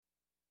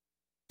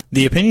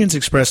The opinions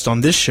expressed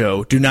on this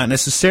show do not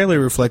necessarily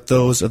reflect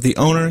those of the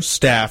owner,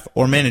 staff,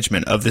 or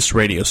management of this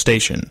radio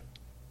station.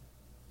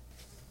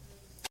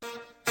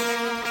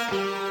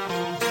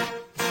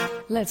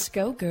 Let's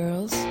go,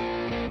 girls.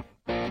 Come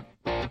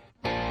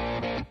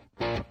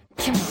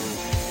on.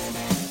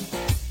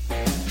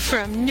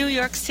 From New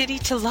York City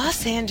to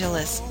Los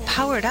Angeles,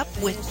 Powered Up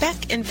with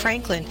Beck and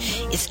Franklin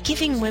is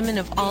giving women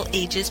of all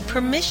ages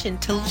permission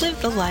to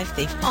live the life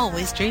they've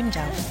always dreamed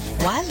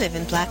of. Why live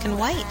in black and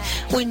white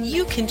when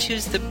you can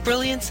choose the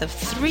brilliance of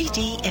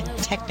 3D and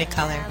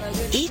Technicolor?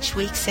 Each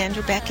week,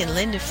 Sandra Beck and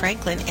Linda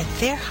Franklin and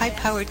their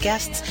high-powered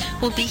guests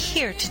will be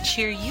here to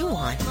cheer you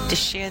on, to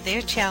share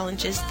their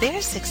challenges, their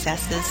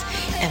successes,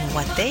 and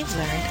what they've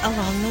learned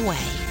along the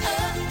way.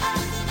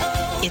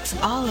 It's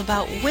all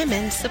about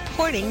women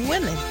supporting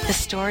women. The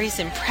stories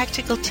and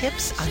practical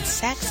tips on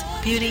sex,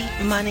 beauty,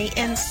 money,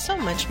 and so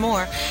much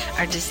more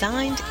are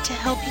designed to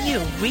help you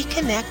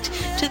reconnect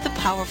to the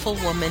powerful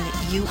woman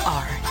you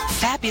are.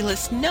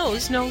 Fabulous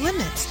knows no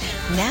limits.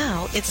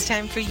 Now it's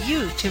time for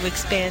you to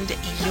expand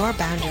your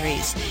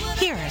boundaries.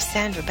 Here are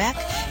Sandra Beck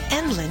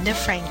and Linda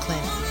Franklin.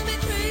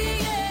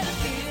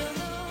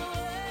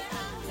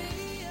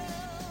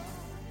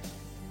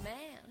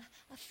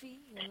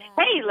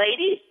 Hey,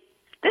 ladies.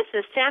 This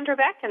is Sandra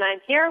Beck, and I'm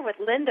here with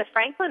Linda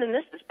Franklin, and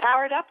this is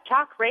Powered Up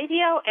Talk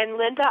Radio. And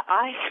Linda,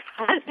 I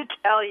got to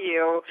tell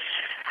you,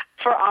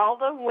 for all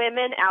the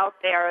women out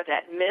there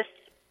that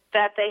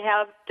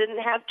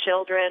didn't have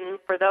children,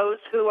 for those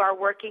who are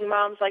working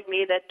moms like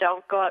me that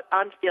don't go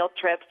on field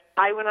trips,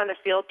 I went on a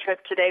field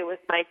trip today with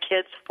my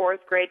kids' fourth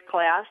grade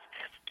class.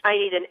 I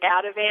need an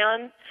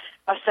Ativan,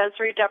 a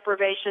sensory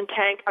deprivation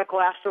tank, a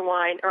glass of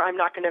wine, or I'm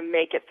not going to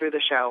make it through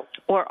the show.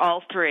 Or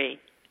all three.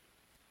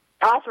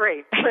 All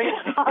three.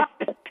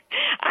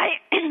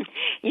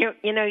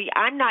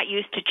 I'm not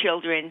used to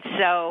children,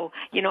 so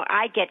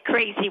I get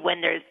crazy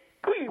when there's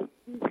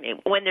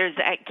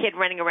a kid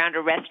running around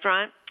a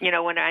restaurant,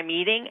 when I'm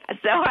eating.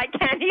 So I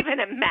can't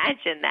even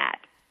imagine that.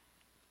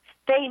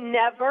 They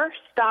never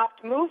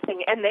stopped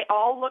moving, and they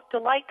all looked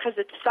alike because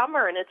it's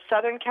summer and it's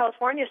Southern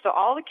California, so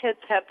all the kids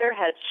have their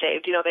heads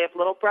shaved. They have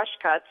little brush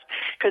cuts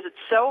because it's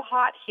so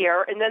hot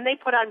here, and then they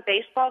put on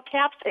baseball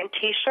caps and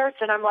T-shirts,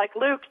 and I'm like,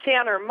 Luke,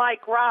 Tanner,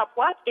 Mike, Rob,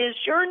 what is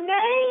your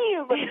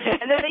name?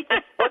 And then they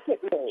just look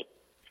at me.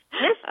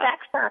 Miss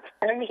Beck's not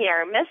from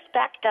here. Miss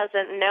Beck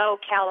doesn't know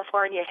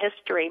California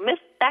history. Miss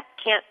Beck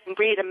can't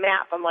read a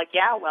map. I'm like,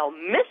 yeah, well,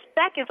 Miss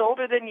Beck is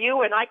older than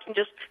you, and I can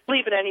just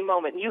leave at any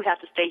moment, and you have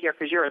to stay here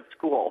because you're in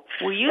school.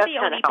 Were you the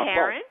only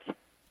parent?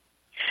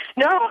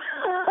 No,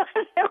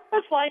 there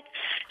was like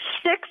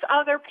 6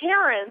 other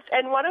parents,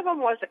 and one of them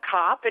was a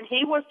cop, and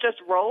he was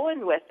just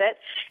rolling with it,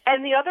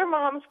 and the other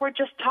moms were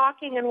just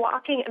talking and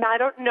walking, and I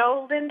don't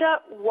know, Linda,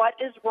 what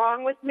is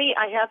wrong with me.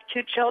 I have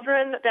 2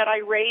 children that I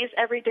raise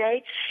every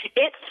day.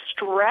 It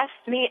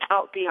stressed me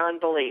out beyond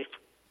belief.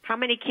 How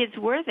many kids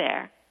were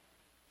there?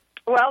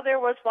 Well, there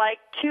was like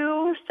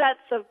 2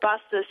 sets of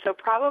buses, so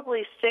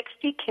probably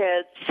 60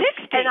 kids.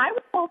 60? And I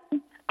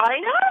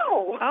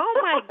know. Oh,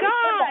 my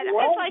God.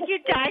 It's like you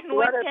died and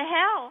went to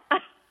hell.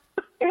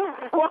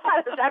 It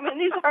was. I mean,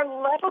 these are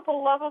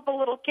lovable, lovable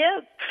little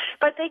kids.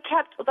 But they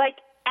kept,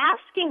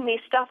 asking me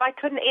stuff I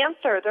couldn't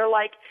answer. They're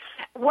like,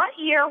 what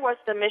year was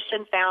the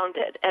mission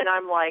founded? And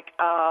I'm like,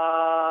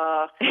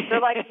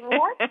 they're like,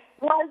 what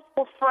was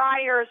the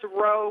Friar's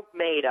robe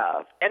made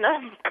of? And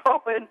I'm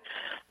going,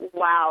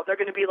 wow. They're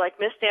going to be like,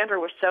 Miss Sandra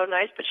was so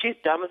nice, but she's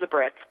dumb as a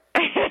brick.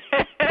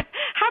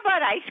 How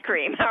about ice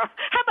cream? How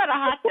about a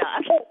hot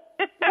dog?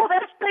 Well,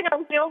 that's the thing. I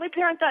was the only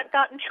parent that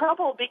got in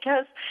trouble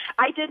because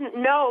I didn't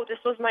know this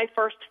was my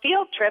first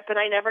field trip, and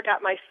I never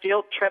got my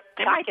field trip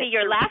packet. It might be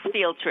your last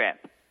field trip.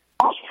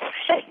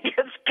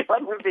 It's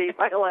going to be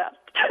my last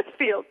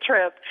field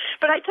trip.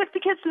 But I took the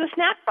kids to the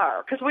snack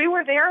bar because we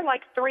were there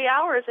 3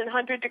 hours in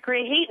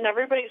 100-degree heat, and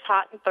everybody's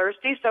hot and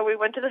thirsty, so we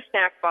went to the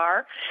snack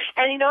bar.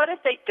 And you know what?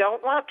 If they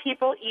don't want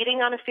people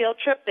eating on a field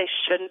trip, they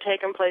shouldn't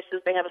take them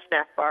places they have a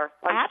snack bar.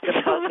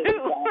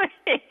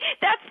 Absolutely.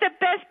 That's the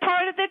best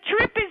part of the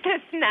trip is the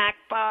snack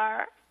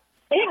bar.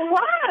 It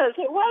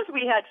was.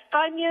 We had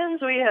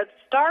Funyuns, we had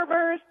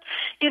Starburst,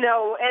 and,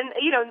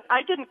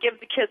 I didn't give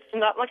the kids,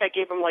 not like I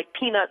gave them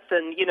peanuts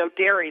and,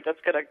 dairy that's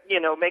going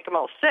to, make them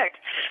all sick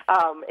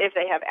if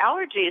they have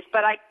allergies.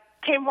 But I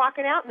came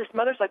walking out, and this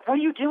mother's like, what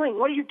are you doing?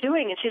 What are you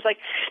doing? And she's like,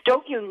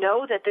 don't you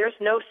know that there's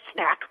no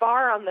snack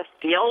bar on the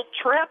field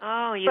trip?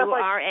 Oh, you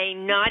are a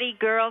naughty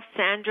girl,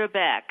 Sandra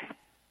Beck.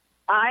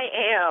 I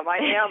am.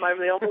 I'm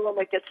the only one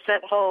that gets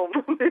sent home.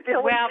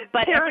 Well,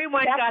 but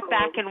everyone got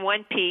back in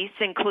one piece,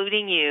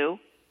 including you.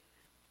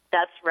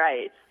 That's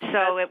right.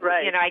 So,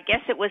 I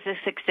guess it was a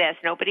success.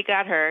 Nobody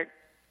got hurt.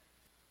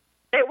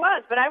 It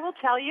was, but I will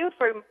tell you,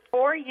 for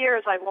 4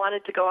 years I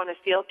wanted to go on a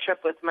field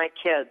trip with my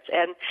kids,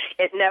 and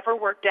it never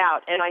worked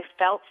out. And I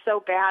felt so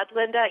bad,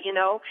 Linda,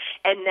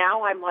 and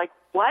now I'm like,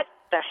 what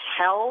the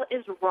hell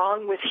is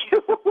wrong with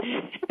you?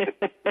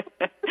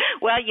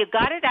 Well, you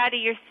got it out of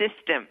your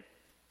system.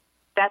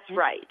 That's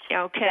right.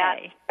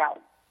 Okay.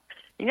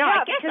 You know,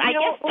 Yeah, I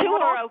guess because, two we're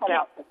are all cut okay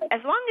out for this.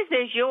 as long as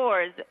there's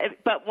yours.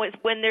 But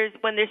when there's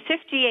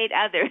 58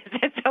 others,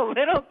 it's a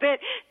little bit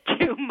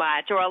too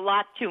much or a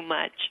lot too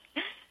much.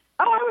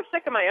 Oh, I was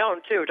sick of my own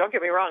too. Don't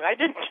get me wrong. I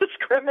didn't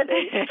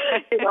discriminate.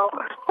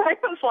 I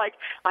was like,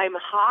 I'm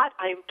hot,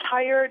 I'm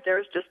tired.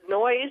 There's just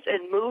noise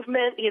and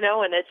movement,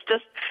 and it's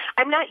just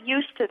I'm not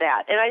used to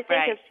that. And I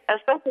think,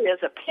 especially as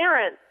a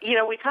parent,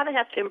 we kind of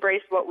have to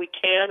embrace what we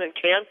can and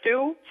can't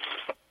do.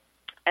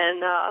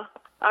 And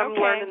I'm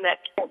learning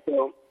that can't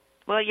do.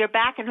 Well, you're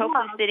back and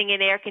hopefully sitting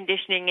in air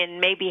conditioning and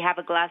maybe have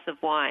a glass of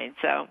wine.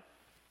 So.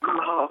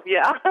 Oh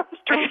yeah,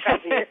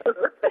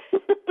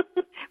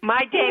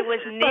 My day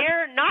was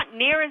not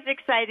near as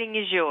exciting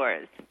as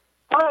yours.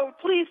 Oh,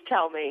 please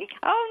tell me.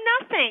 Oh,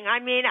 nothing. I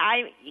mean,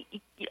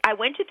 I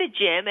went to the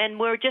gym, and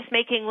we're just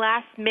making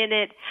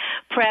last-minute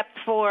prep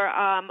for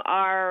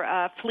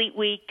our Fleet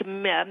Week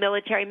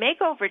military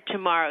makeover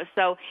tomorrow.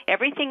 So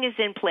everything is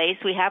in place.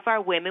 We have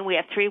our women. We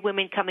have 3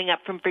 women coming up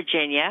from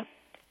Virginia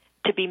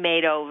to be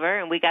made over,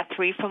 and we got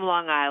 3 from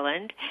Long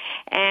Island,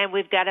 and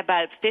we've got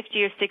about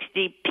 50 or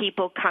 60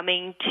 people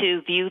coming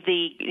to view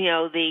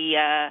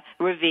the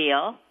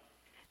reveal.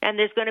 And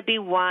there's going to be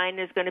wine,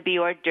 there's going to be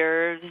hors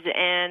d'oeuvres,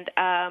 and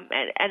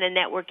a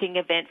networking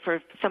event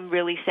for some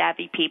really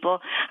savvy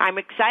people. I'm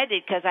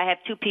excited because I have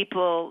 2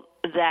 people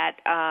that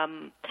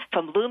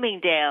from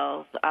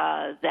Bloomingdale's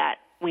that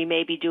we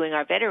may be doing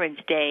our Veterans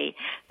Day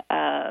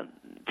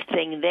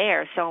thing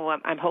there. So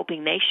I'm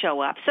hoping they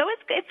show up. So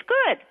it's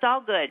good. It's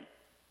all good.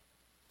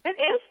 It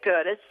is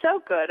good. It's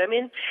so good. I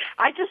mean,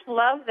 I just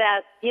love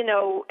that,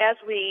 as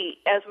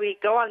we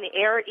go on the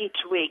air each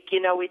week,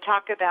 we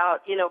talk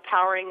about,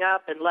 powering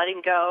up and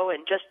letting go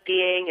and just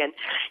being and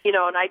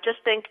I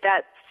just think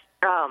that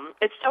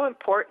it's so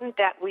important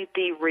that we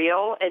be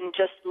real and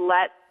just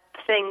let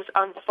things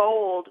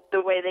unfold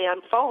the way they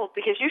unfold,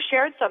 because you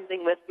shared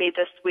something with me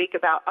this week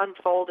about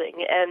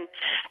unfolding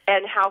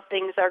and how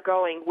things are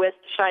going with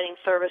Shining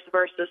Service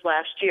versus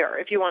last year,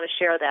 if you want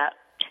to share that.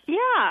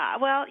 Yeah,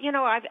 well,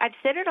 I've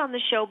said it on the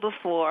show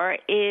before,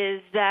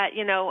 is that,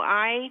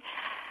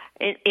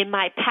 in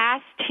my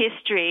past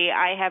history,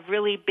 I have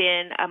really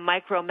been a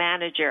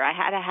micromanager. I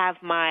had to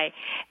have my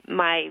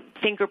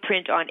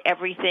fingerprint on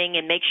everything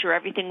and make sure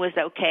everything was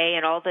okay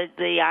and all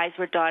the I's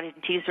were dotted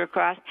and T's were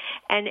crossed.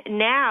 And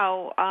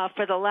now,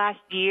 for the last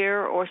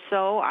year or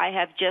so, I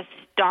have just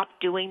stopped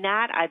doing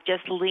that. I've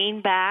just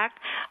leaned back.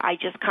 I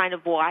just kind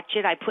of watch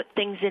it. I put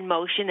things in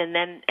motion and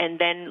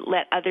then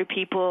let other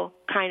people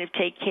kind of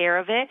take care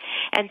of it.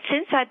 And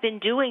since I've been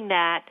doing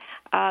that,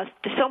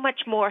 so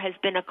much more has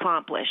been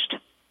accomplished.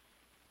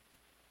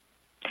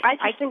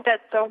 I think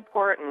that's so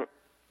important.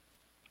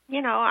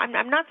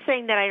 I'm not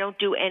saying that I don't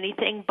do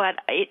anything, but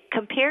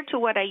compared to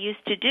what I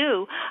used to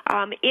do,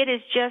 it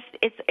is just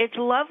it's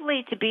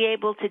lovely to be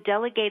able to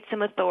delegate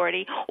some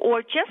authority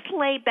or just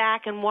lay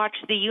back and watch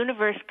the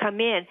universe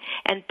come in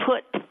and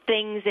put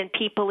things and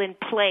people in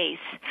place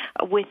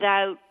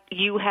without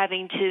you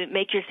having to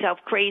make yourself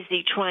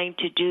crazy trying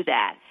to do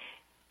that.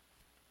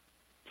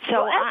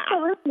 So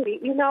absolutely.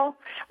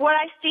 What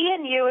I see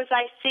in you is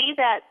I see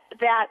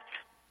that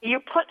you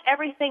put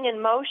everything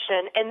in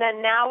motion, and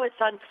then now it's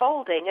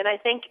unfolding. And I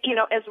think,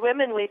 as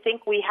women, we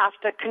think we have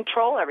to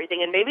control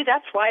everything, and maybe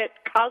that's why it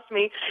caused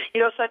me,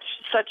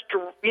 such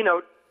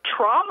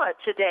trauma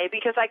today,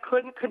 because I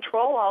couldn't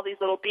control all these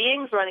little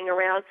beings running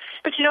around.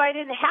 But I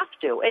didn't have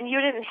to, and you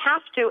didn't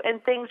have to,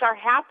 and things are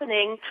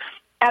happening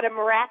at a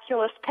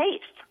miraculous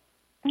pace.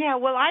 Yeah,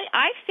 well,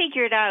 I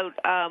figured out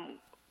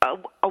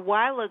a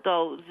while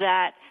ago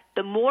that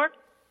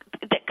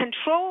that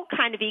control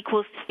kind of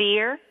equals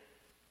fear.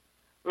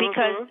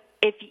 Because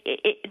if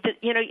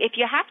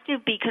you have to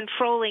be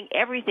controlling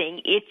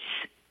everything, it's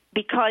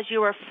because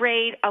you're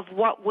afraid of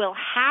what will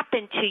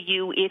happen to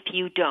you if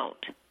you don't.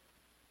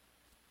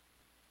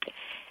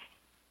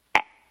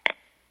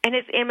 And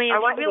it's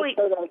really.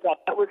 To say that again.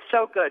 It was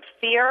so good.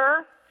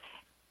 Fear.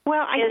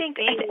 Well,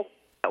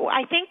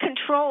 I think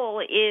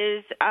control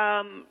is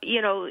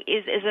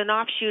an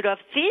offshoot of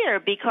fear,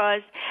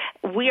 because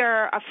we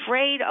are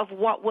afraid of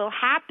what will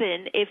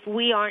happen if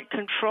we aren't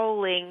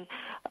controlling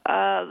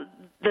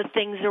the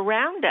things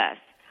around us.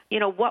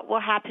 What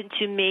will happen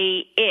to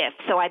me if?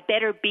 So I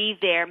better be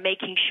there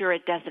making sure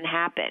it doesn't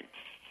happen.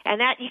 And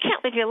that you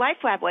can't live your life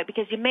that way,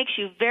 because it makes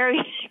you very,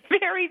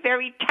 very,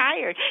 very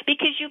tired,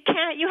 because you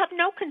have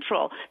no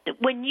control.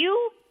 When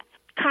you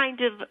kind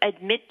of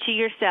admit to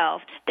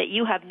yourself that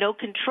you have no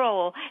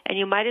control and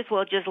you might as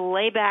well just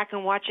lay back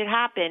and watch it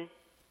happen,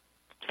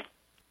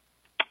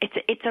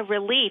 it's a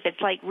relief.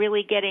 It's like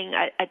really getting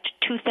a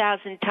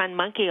 2,000-ton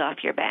monkey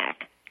off your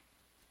back.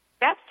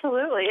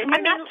 Absolutely. And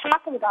you're not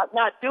talking about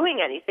not doing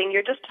anything.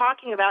 You're just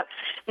talking about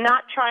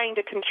not trying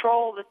to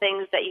control the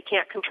things that you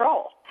can't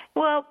control.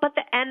 Well,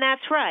 and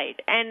that's right.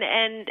 And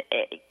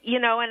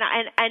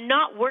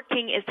not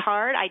working as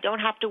hard. I don't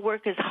have to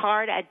work as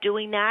hard at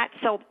doing that.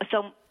 So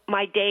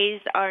my days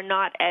are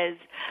not as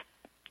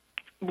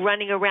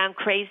running around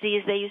crazy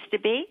as they used to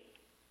be.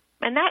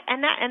 And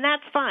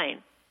that's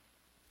fine.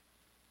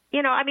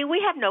 I mean,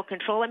 we have no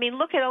control. I mean,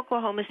 look at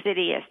Oklahoma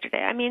City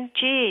yesterday. I mean,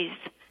 geez.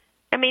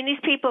 I mean, these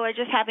people are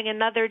just having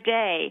another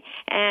day,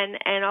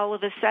 and all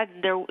of a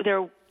sudden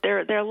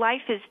their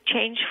life has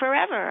changed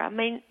forever. I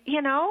mean,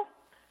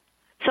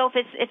 So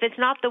if it's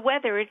not the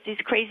weather, it's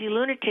these crazy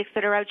lunatics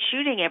that are out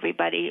shooting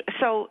everybody.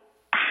 So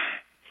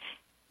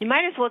you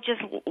might as well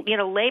just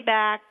lay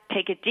back,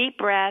 take a deep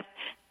breath,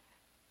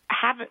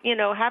 have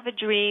a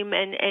dream,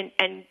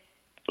 and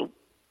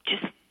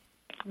just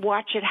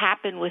watch it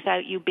happen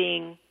without you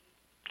being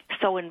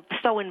so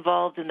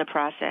involved in the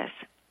process.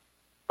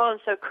 Oh,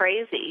 it's so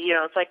crazy.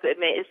 It's like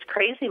it's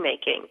crazy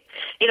making.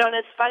 And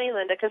it's funny,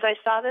 Linda, because I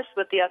saw this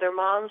with the other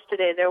moms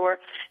today. There were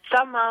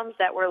some moms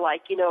that were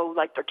like,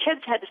 like their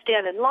kids had to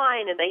stand in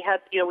line, and they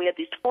had, we had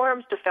these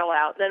forms to fill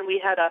out. And then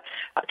we had a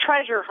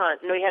treasure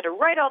hunt, and we had to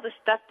write all this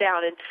stuff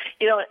down. And,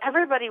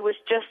 everybody was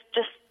just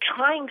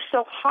trying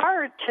so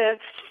hard to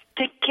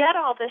get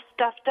all this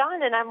stuff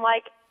done. And I'm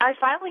like, I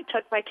finally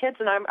took my kids,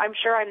 and I'm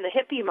sure I'm the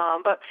hippie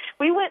mom, but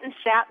we went and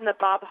sat in the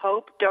Bob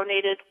Hope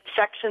donated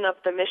section of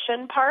the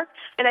Mission Park,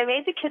 and I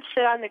made the kids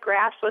sit on the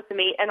grass with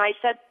me, and I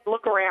said,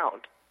 look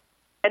around.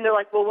 And they're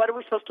like, well, what are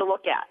we supposed to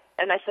look at?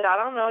 And I said, I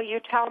don't know, you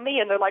tell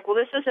me. And they're like, well,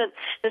 is this the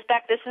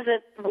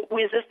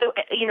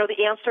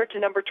the answer to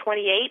number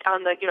 28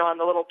 on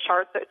the little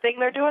chart thing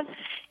they're doing?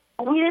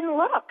 We didn't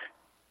look.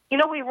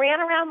 We ran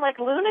around like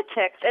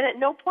lunatics, and at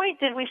no point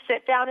did we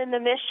sit down in the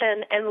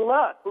Mission and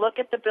look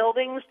at the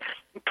buildings,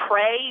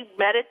 pray,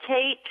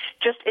 meditate,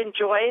 just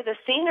enjoy the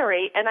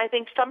scenery. And I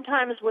think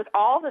sometimes with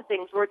all the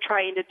things we're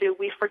trying to do,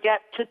 we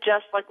forget to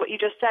just, like what you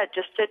just said,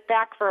 just sit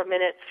back for a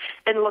minute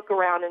and look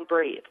around and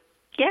breathe.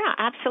 Yeah,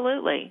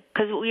 absolutely.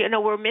 Because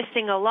we're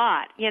missing a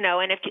lot.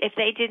 And if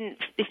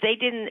they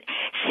didn't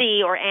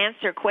see or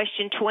answer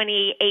question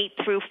 28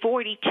 through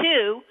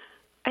 42.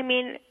 I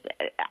mean,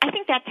 I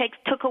think that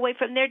took away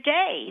from their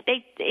day.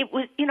 It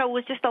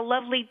was just a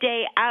lovely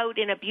day out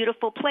in a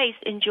beautiful place.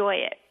 Enjoy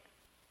it.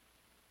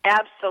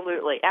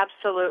 Absolutely,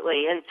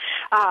 absolutely. And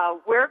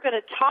we're going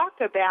to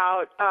talk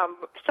about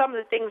some of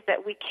the things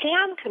that we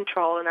can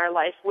control in our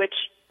life, which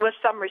with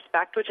some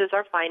respect, which is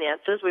our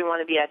finances. We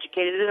want to be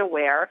educated and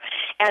aware.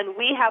 And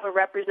we have a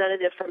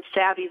representative from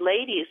Savvy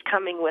Ladies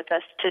coming with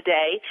us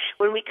today.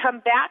 When we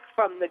come back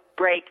from the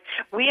break,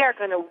 we are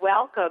going to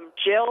welcome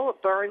Jill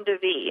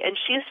Byrne-DeVee. And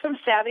she's from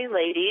Savvy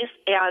Ladies.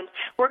 And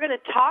we're going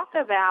to talk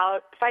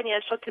about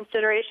financial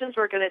considerations.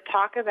 We're going to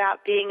talk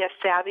about being a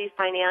savvy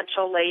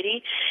financial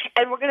lady.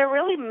 And we're going to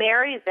really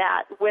marry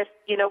that with,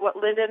 what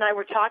Linda and I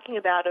were talking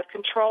about of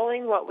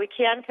controlling what we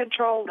can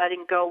control,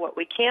 letting go what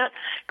we can't,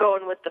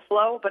 going with the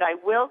flow. But I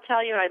will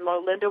tell you, and I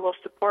know Linda will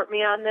support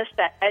me on this,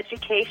 that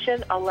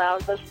education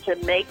allows us to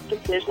make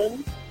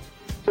decisions.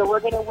 So we're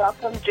going to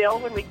welcome Jill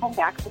when we come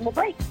back from the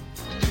break.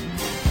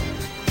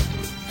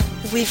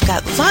 We've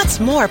got lots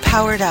more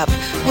Powered Up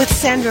with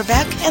Sandra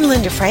Beck and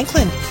Linda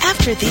Franklin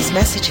after these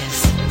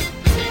messages.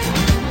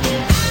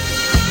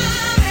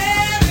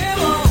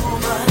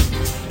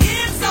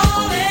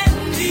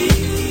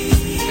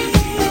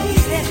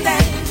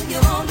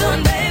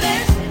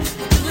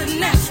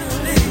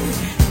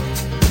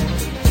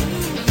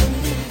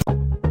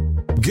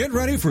 Get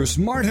ready for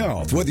Smart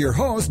Health with your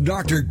host,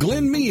 Dr.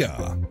 Glenn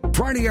Mia.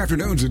 Friday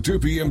afternoons at 2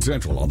 p.m.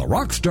 Central on the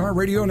Rockstar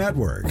Radio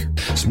Network.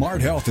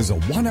 Smart Health is a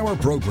 1-hour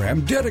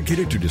program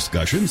dedicated to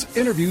discussions,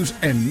 interviews,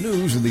 and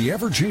news in the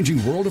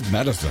ever-changing world of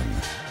medicine.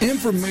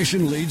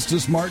 Information leads to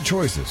smart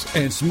choices,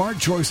 and smart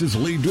choices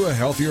lead to a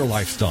healthier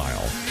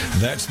lifestyle.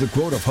 That's the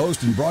quote of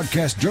host and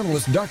broadcast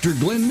journalist Dr.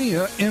 Glenn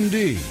Mia,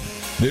 M.D.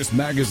 This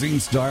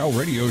magazine-style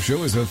radio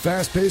show is a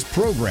fast-paced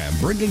program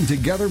bringing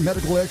together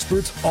medical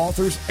experts,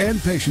 authors, and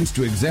patients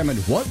to examine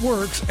what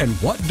works and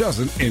what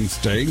doesn't in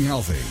staying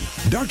healthy.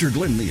 Dr.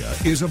 Glenn Mia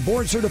is a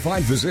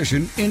board-certified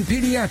physician in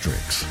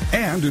pediatrics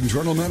and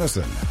internal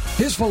medicine.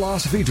 His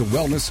philosophy to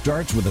wellness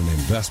starts with an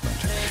investment.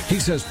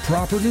 He says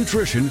proper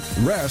nutrition,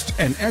 rest,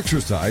 and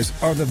exercise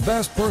are the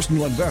best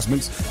personal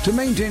investments to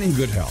maintaining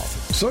good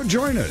health. So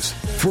join us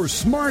for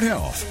Smart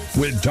Health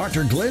with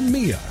Dr. Glenn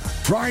Mia.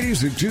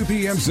 Fridays at 2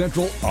 p.m.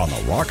 Central on the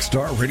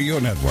Rockstar Radio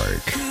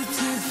Network.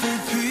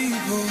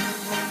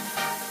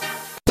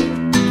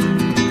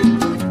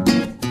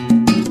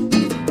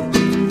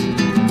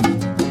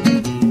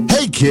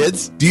 Hey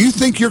kids, do you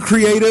think you're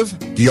creative?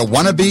 Do you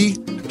want to be?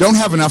 Don't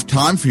have enough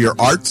time for your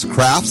arts,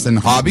 crafts, and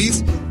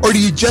hobbies? Or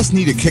do you just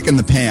need a kick in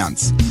the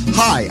pants?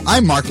 Hi,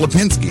 I'm Mark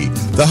Lipinski,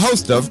 the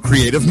host of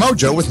Creative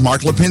Mojo with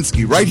Mark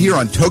Lipinski, right here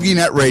on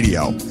TogiNet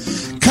Radio.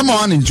 Come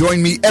on and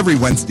join me every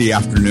Wednesday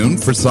afternoon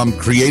for some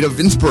creative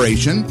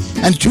inspiration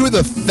and 2 of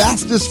the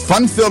fastest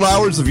fun-filled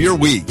hours of your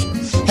week.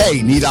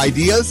 Hey, need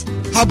ideas?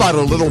 How about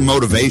a little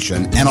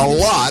motivation and a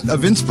lot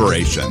of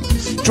inspiration?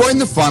 Join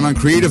the fun on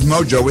Creative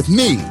Mojo with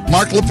me,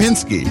 Mark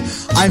Lipinski.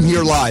 I'm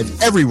here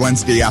live every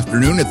Wednesday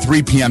afternoon at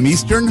 3 p.m.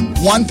 Eastern,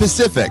 1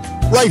 Pacific,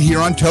 right here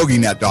on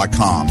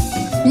TogiNet.com.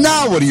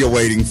 Now what are you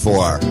waiting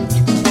for?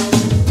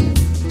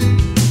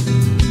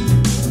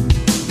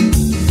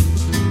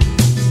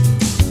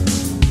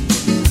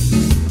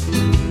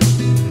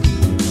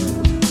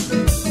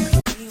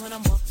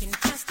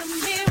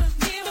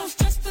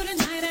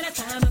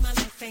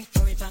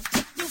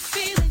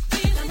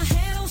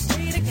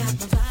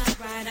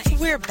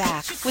 We're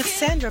back with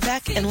Sandra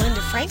Beck and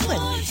Linda Franklin.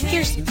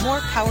 Here's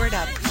more Powered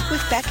Up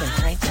with Beck and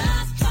Franklin.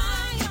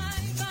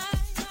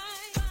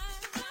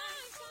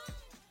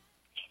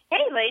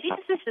 Hey, ladies,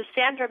 this is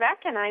Sandra Beck,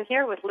 and I'm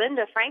here with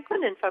Linda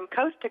Franklin, and from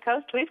coast to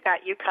coast, we've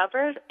got you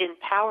covered in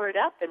Powered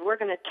Up, and we're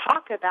going to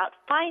talk about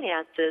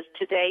finances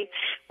today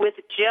with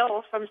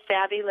Jill from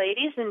Savvy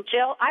Ladies. And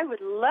Jill, I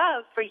would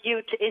love for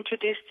you to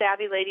introduce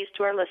Savvy Ladies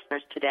to our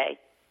listeners today.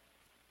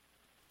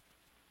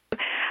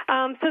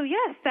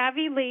 Yes,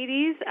 Savvy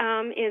Ladies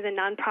is a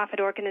nonprofit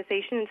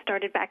organization and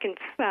started back in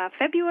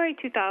February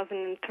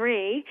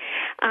 2003.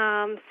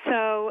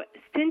 So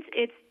since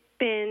it's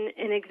been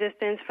in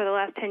existence for the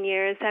last 10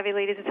 years, Savvy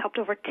Ladies has helped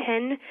over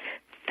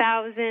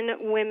 10,000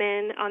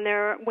 women on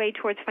their way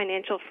towards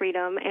financial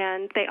freedom,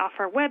 and they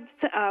offer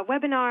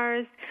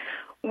webinars,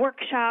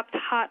 workshops,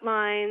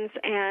 hotlines,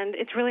 and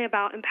it's really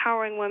about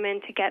empowering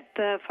women to get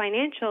the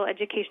financial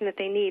education that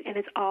they need, and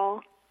it's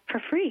all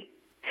for free.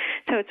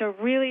 So it's a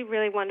really,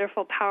 really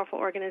wonderful, powerful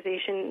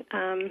organization,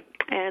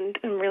 and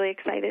I'm really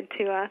excited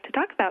to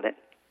talk about it.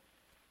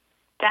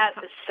 That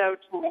is so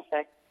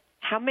terrific.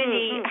 How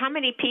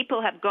many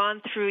people have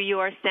gone through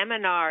your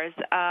seminars?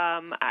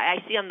 I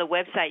see on the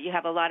website you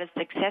have a lot of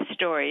success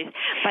stories,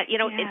 but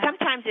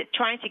sometimes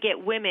trying to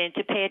get women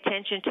to pay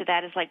attention to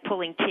that is like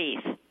pulling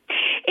teeth.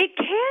 It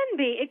can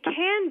be.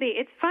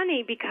 It's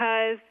funny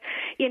because,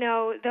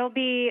 there'll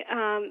be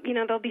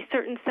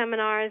certain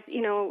seminars,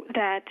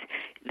 that,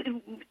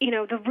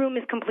 the room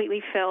is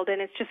completely filled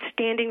and it's just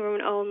standing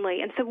room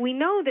only. And so we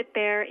know that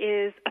there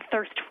is a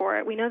thirst for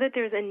it. We know that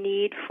there's a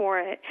need for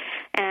it.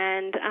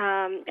 And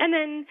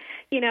then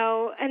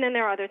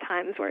there are other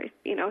times where, it's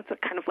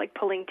kind of like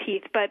pulling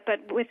teeth. But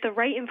with the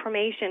right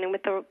information and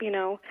with the,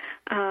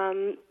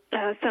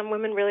 some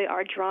women really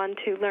are drawn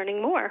to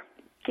learning more.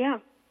 Yeah.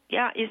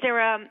 Yeah. Is there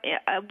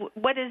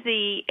what is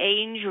the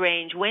age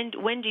range?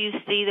 When do you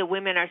see the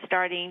women are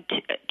starting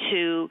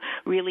to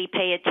really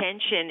pay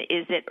attention?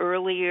 Is it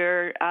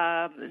earlier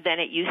than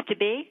it used to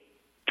be?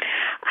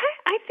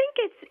 I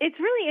think it's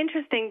really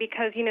interesting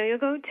because you'll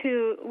go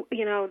to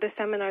the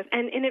seminars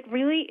and it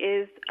really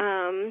is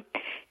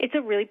it's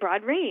a really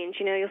broad range.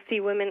 You'll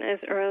see women as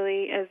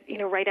early as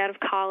right out of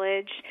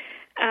college.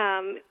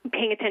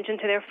 Paying attention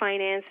to their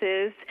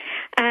finances,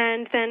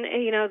 and then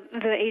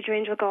the age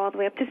range will go all the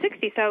way up to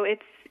 60. So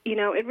it's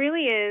it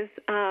really is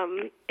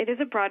it is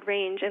a broad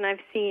range, and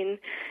I've seen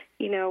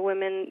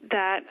women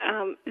that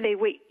they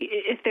wait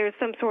if there's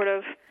some sort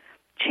of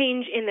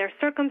change in their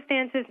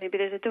circumstances, maybe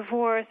there's a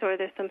divorce or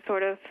there's some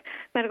sort of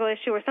medical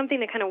issue or something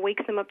that kind of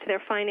wakes them up to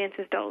their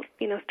finances, they'll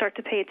start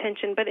to pay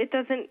attention. But it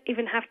doesn't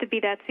even have to be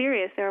that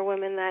serious. There are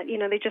women that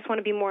they just want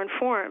to be more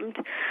informed,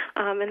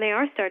 and they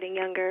are starting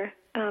younger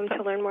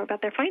to learn more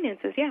about their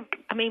finances. Yeah.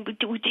 I mean,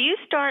 do you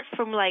start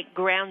from like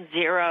ground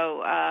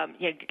zero,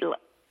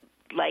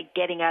 like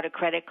getting out of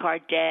credit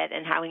card debt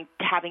and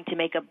having to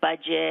make a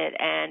budget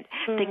and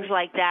things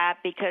like that?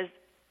 Because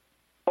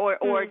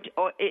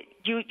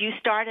you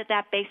start at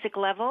that basic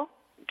level?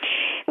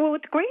 Well,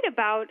 what's great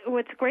about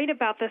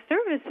the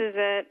services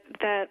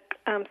that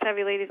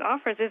Savvy Ladies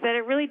offers is that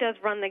it really does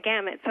run the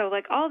gamut. So,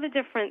 like all the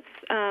different,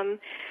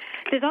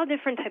 there's all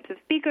different types of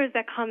speakers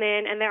that come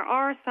in, and there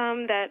are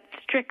some that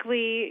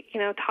strictly,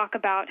 talk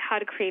about how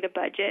to create a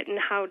budget and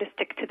how to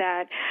stick to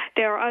that.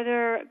 There are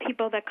other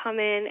people that come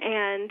in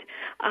and,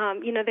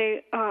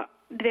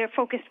 they're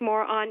focused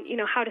more on,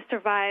 how to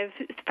survive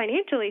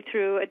financially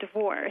through a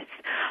divorce.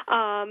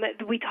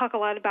 We talk a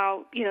lot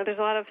about, there's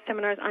a lot of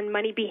seminars on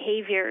money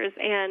behaviors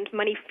and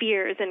money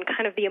fears and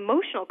kind of the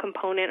emotional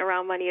component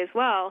around money as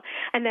well.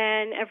 And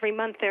then every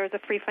month there's a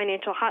free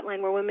financial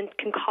hotline where women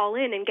can call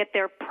in and get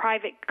their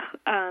private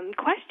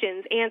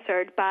questions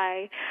answered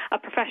by a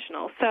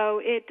professional.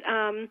 So it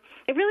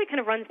really kind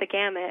of runs the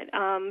gamut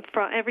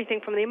from everything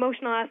from the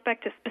emotional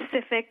aspect to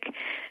specific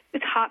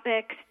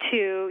topics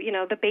to,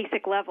 the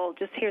basic level.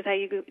 Just here's how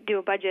you do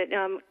a budget.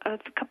 A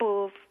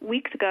couple of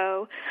weeks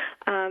ago,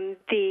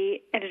 the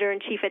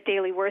editor-in-chief at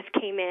Daily Worth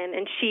came in,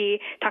 and she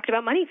talked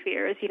about money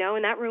fears,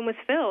 and that room was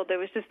filled. There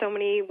was just so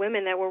many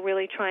women that were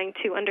really trying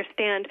to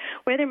understand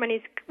where their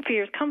money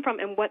fears come from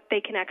and what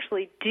they can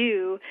actually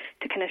do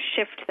to kind of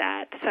shift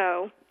that.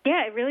 So,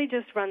 yeah, it really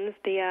just runs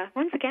the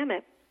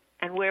gamut.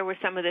 And where were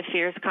some of the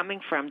fears coming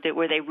from?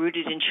 Were they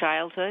rooted in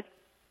childhood?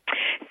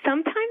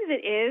 Sometimes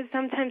it is.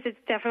 Sometimes it's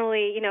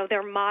definitely,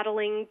 they're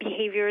modeling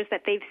behaviors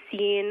that they've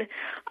seen,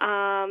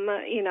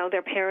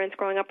 their parents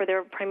growing up or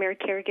their primary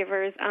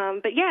caregivers.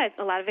 But, yeah,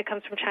 a lot of it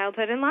comes from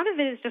childhood. And a lot of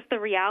it is just the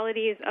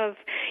realities of,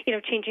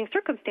 changing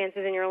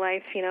circumstances in your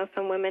life.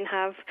 Some women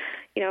have,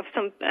 if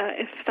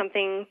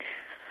something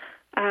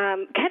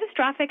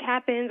catastrophic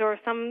happens or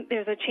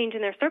there's a change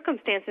in their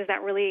circumstances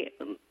that really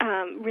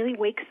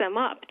wakes them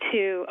up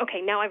to,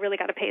 okay, now I really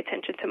got to pay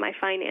attention to my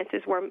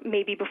finances where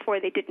maybe before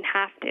they didn't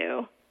have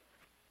to.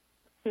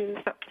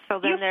 So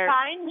then you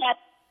find that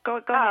go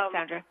ahead,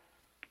 Sandra.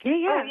 Yeah.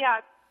 Oh,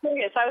 yeah.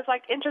 curious. I was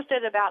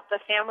interested about the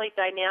family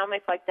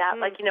dynamic like that.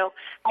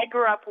 I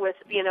grew up with,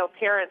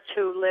 parents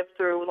who lived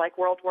through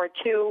World War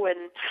II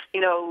and,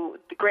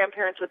 the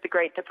grandparents with the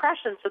Great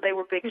Depression, so they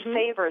were big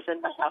savers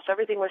in the house.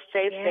 Everything was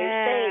save.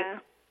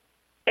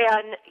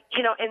 And,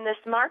 in this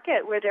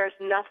market where there's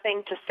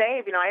nothing to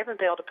save, I haven't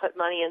been able to put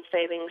money in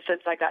savings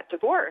since I got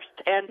divorced.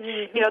 And,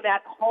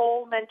 that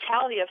whole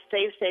mentality of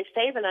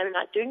save, and I'm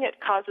not doing it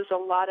causes a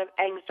lot of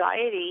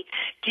anxiety.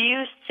 Do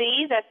you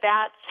see that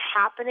that's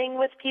happening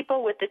with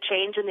people with the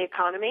change in the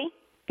economy?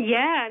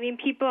 Yeah,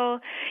 people,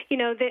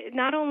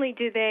 not only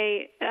do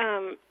they,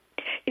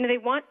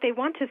 they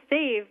want to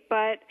save,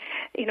 but,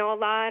 a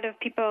lot of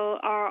people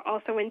are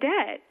also in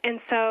debt. And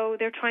so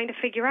they're trying to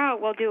figure out,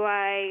 well, do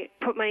I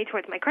put money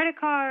towards my credit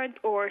cards,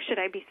 or should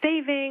I be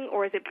saving,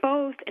 or is it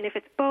both? And if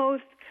it's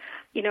both,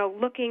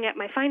 looking at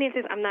my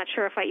finances, I'm not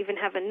sure if I even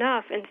have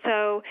enough. And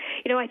so,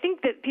 I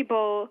think that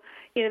people,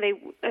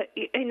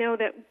 I know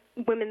that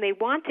women, they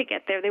want to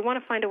get there. They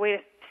want to find a way to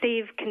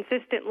save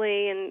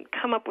consistently and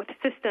come up with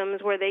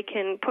systems where they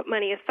can put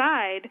money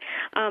aside.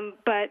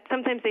 But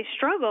sometimes they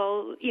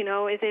struggle,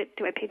 is it,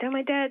 do I pay down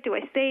my debt? Do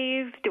I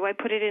save? Do I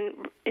put it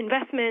in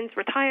investments,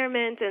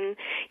 retirement? And,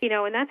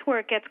 and that's where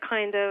it gets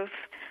kind of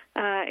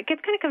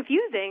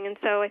confusing. And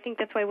so I think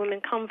that's why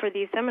women come for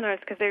these seminars,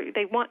 because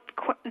they want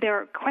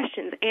their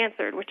questions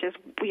answered, which is,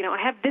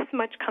 I have this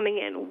much coming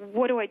in.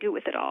 What do I do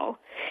with it all?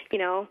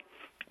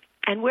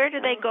 And where do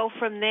they go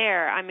from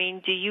there?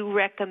 Do you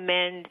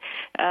recommend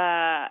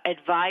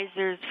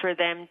advisors for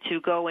them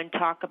to go and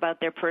talk about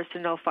their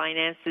personal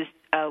finances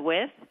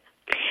with?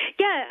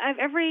 Yeah,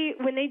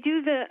 when they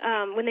do the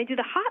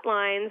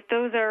hotlines,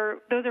 those are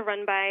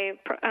run by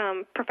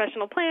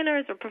professional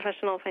planners or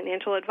professional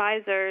financial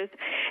advisors,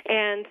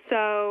 and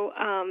so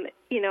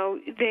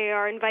they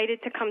are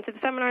invited to come to the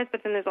seminars.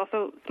 But then there's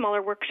also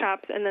smaller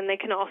workshops, and then they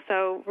can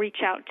also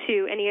reach out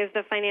to any of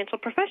the financial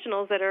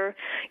professionals that are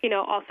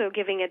also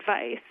giving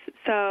advice.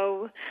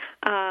 So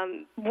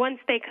once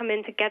they come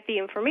in to get the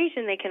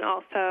information, they can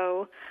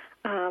also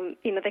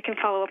they can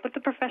follow up with the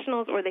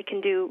professionals, or they can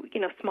do,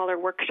 smaller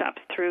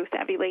workshops through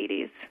Savvy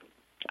Ladies.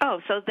 Oh,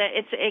 so that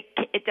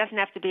it doesn't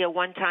have to be a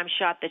one-time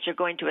shot that you're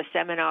going to a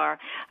seminar.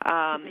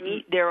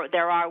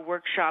 There are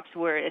workshops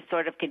where it's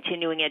sort of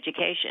continuing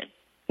education.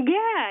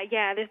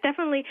 Yeah. There's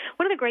definitely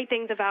one of the great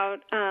things about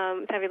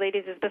Savvy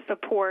Ladies is the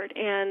support,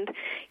 and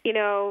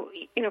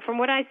from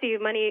what I see,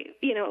 money.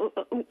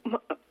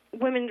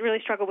 Women really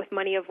struggle with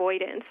money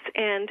avoidance,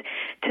 and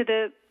to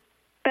the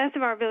best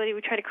of our ability,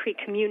 we try to create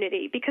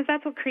community, because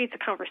that's what creates a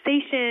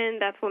conversation.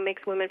 That's what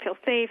makes women feel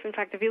safe. In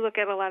fact, if you look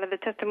at a lot of the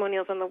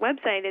testimonials on the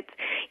website, it's,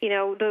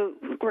 the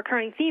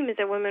recurring theme is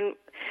that women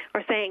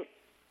are saying,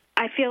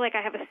 I feel like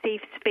I have a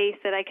safe space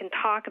that I can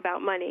talk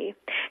about money.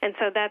 And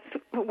so that's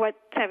what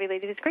Savvy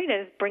Ladies is great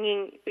at, is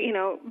bringing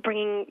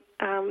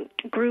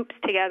groups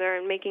together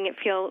and making it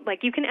feel like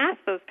you can ask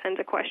those kinds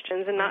of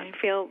questions and not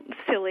feel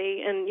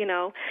silly and,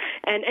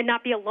 and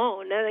not be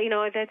alone.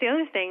 That's the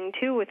other thing,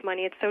 too, with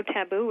money. It's so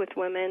taboo with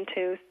women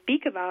to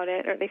speak about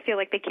it, or they feel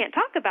like they can't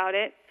talk about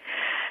it.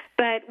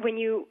 But when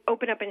you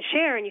open up and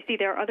share and you see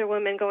there are other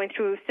women going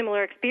through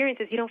similar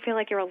experiences, you don't feel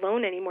like you're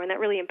alone anymore, and that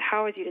really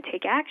empowers you to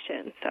take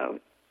action. So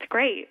it's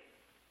great.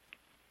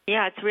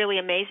 Yeah, it's really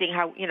amazing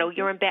how,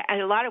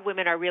 a lot of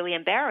women are really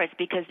embarrassed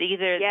because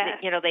either,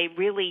 they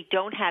really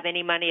don't have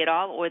any money at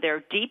all, or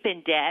they're deep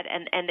in debt,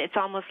 and it's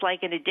almost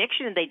like an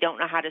addiction and they don't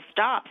know how to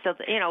stop. So,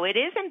 it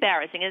is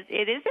embarrassing.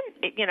 It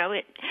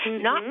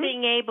isn't, not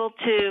being able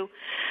to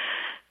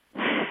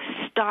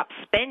stop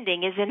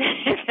spending is an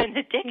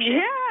addiction.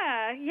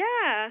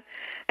 Yeah.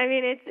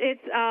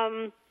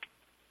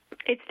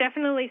 It's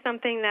definitely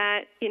something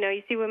that,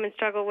 you see women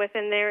struggle with,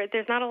 and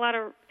there's not a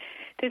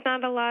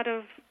lot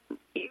of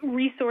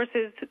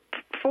resources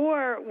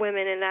for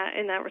women in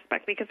that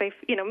respect, because they,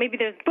 maybe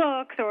there's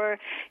books, or,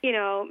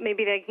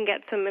 maybe they can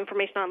get some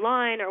information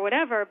online or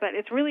whatever, but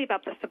it's really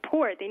about the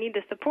support. They need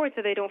the support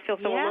so they don't feel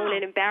so alone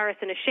and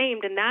embarrassed and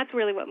ashamed, and that's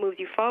really what moves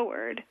you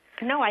forward.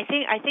 No, I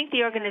think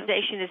the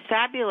organization is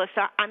fabulous.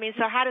 So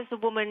how does the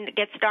woman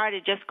get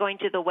started? Just going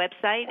to the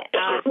website,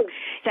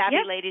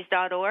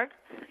 SavvyLadies.org?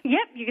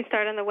 Yep, you can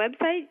start on the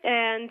website,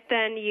 and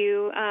then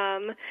you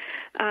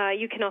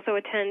can also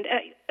attend.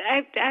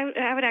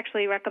 I would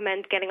actually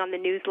recommend getting on the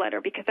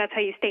newsletter, because that's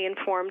how you stay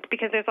informed,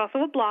 because there's also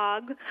a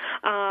blog,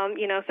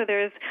 so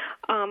there's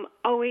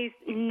always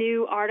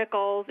new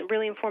articles,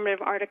 really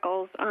informative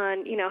articles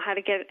on, how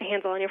to get a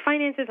handle on your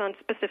finances, on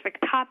specific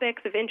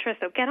topics of interest.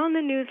 So get on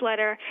the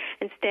newsletter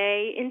and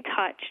stay in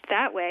touch.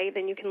 That way,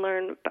 then you can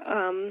learn,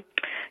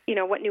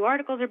 what new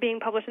articles are being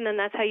published, and then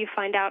that's how you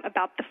find out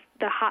about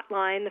the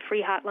hotline, the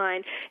free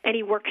hotline,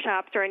 any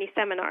workshops or any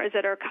seminars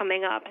that are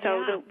coming up.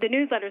 So the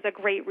newsletter is a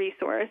great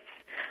resource.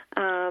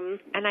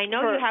 And I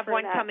know you have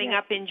one coming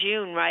up in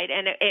June, right?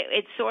 And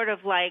it's sort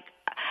of like,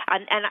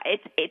 and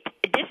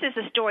this is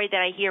a story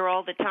that I hear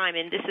all the time,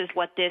 and this is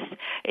what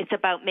it's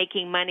about,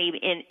 making money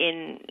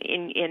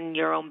in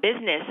your own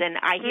business. And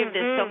I hear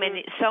this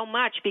so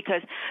much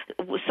because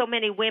so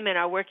many women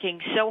are working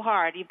so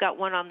hard. You've got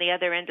one on the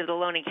other end of the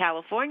loan in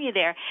California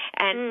there,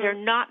 and they're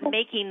not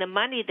making the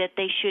money that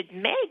they should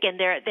make, and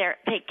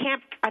they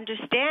can't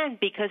understand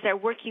because they're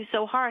working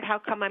so hard. How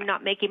come I'm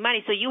not making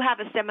money? So you have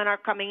a seminar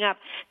coming up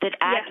that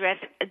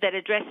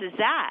addresses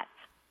that.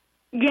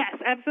 Yes,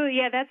 absolutely.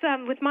 Yeah, that's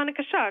with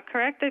Monica Shaw,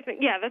 correct? I think,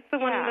 that's the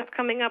one that's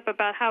coming up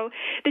about how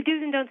the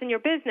do's and don'ts in your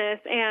business.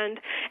 And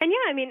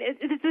I mean,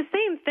 it's the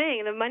same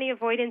thing, the money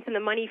avoidance and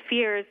the money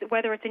fears,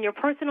 whether it's in your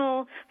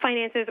personal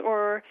finances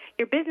or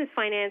your business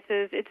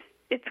finances, it's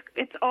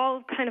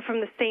all kind of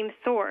from the same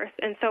source.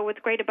 And so what's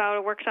great about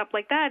a workshop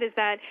like that is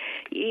that,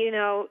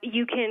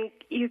 you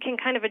can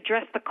kind of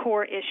address the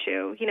core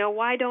issue.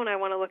 Why don't I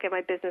want to look at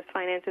my business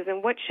finances,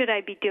 and what should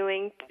I be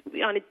doing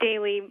on a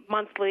daily,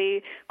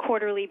 monthly,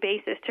 quarterly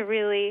basis to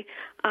really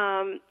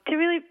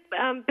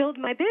build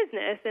my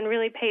business and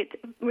really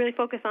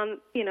focus on,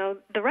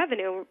 the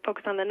revenue,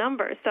 focus on the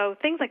numbers. So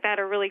things like that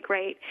are really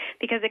great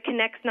because it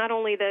connects not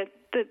only the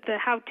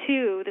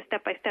how-to, the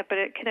step-by-step, but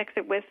it connects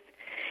it with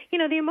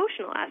the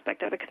emotional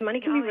aspect of it, because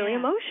money can be really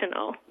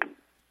emotional.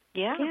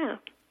 Yeah.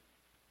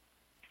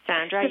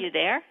 Sandra, are you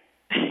there?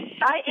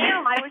 I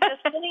am. I was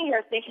just sitting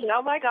here thinking,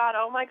 oh my God,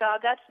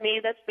 that's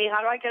me.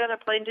 How do I get on a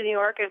plane to New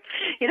York? And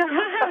get on the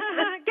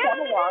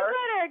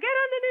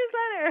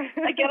newsletter.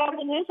 I get on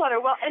the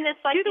newsletter. Well, and it's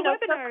like do the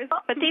webinars.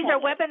 But these are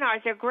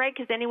webinars. They're great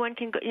because anyone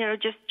can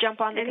just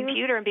jump on the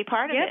computer and be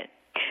part of it.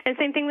 And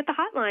same thing with the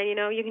hotline.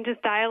 You can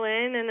just dial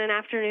in an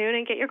afternoon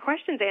and get your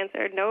questions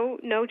answered. No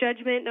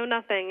judgment, no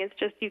nothing. It's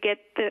just you get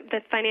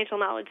the financial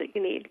knowledge that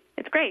you need.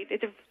 It's great.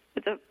 It's a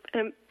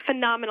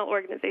phenomenal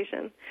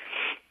organization.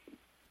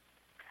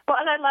 Well,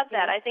 and I love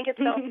that. I think it's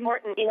so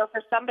important,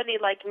 for somebody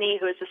like me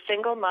who is a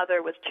single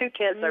mother with 2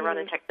 kids. I run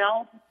a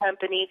technology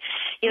company,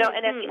 and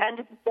at the end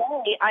of the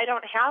day, I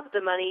don't have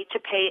the money to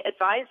pay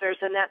advisors,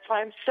 and that's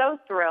why I'm so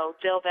thrilled,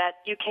 Jill,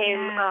 that you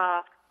came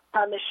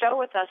on the show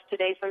with us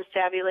today from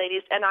Savvy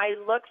Ladies, and I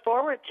look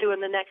forward to,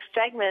 in the next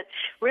segment,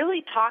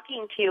 really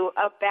talking to you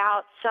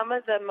about some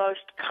of the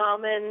most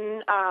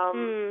common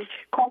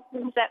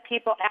questions that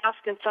people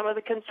ask and some of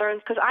the concerns,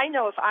 because I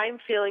know if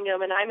I'm feeling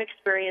them and I'm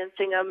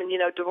experiencing them, and,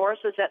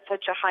 divorce is at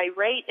such a high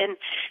rate, and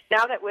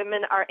now that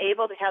women are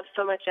able to have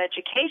so much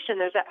education,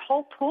 there's that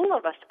whole pool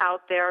of us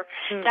out there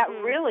that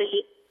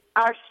really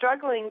are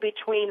struggling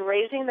between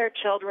raising their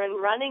children,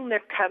 running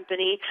their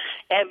company,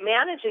 and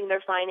managing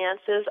their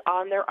finances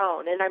on their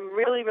own. And I'm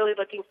really, really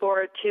looking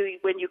forward to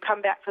when you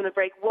come back from the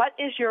break. What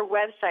is your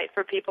website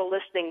for people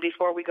listening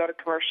before we go to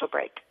commercial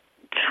break?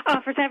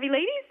 For Savvy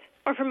Ladies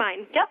or for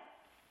mine? Yep.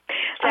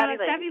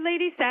 Savvy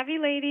Ladies.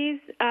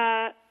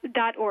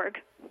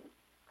 SavvyLadies.org.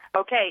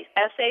 Okay,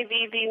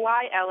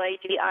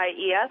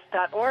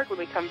 SavvyLadies.org. When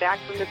we come back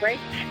from the break,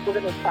 we're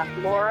going to talk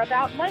more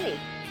about money.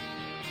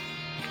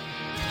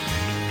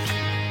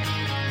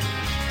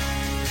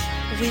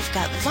 We've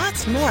got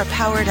lots more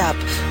Powered Up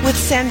with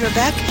Sandra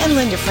Beck and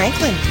Linda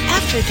Franklin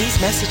after these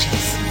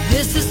messages.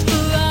 This is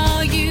for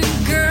all you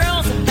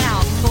girls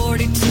about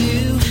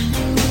 42.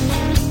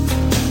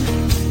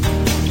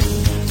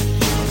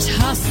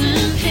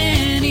 Tossing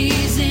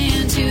pennies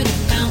into the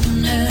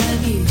fountain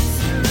of youth.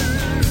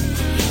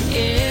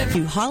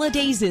 Do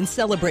holidays and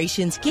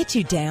celebrations get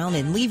you down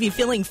and leave you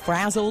feeling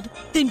frazzled?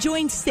 Then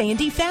join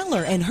Sandy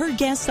Fowler and her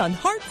guests on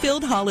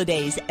Heart-Filled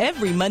Holidays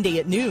every Monday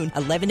at noon,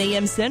 11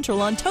 a.m.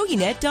 Central on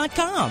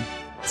TogiNet.com.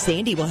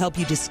 Sandy will help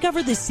you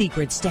discover the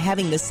secrets to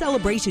having the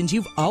celebrations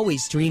you've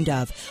always dreamed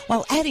of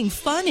while adding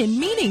fun and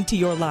meaning to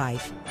your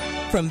life.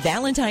 From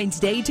Valentine's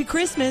Day to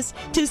Christmas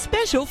to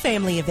special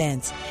family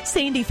events,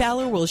 Sandy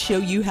Fowler will show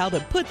you how to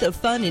put the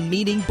fun and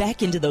meaning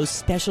back into those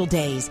special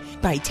days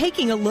by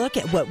taking a look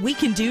at what we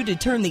can do to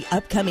turn the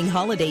upcoming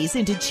holidays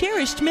into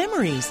cherished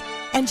memories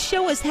and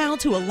show us how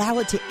to allow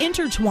it to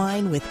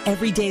intertwine with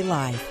everyday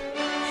life.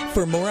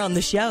 For more on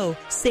the show,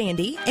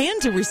 Sandy,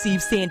 and to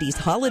receive Sandy's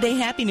Holiday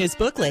Happiness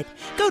booklet,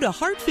 go to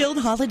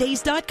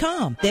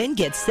heartfilledholidays.com. Then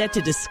get set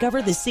to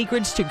discover the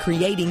secrets to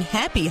creating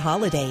happy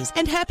holidays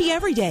and happy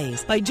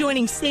everydays by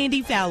joining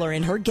Sandy Fowler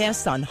and her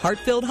guests on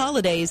Heart-Filled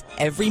Holidays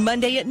every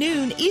Monday at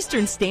noon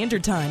Eastern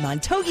Standard Time on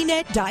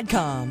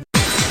TogiNet.com.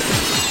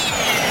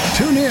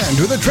 Tune in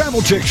to the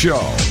Travel Chick Show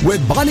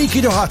with Bonnie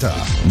Kitohata,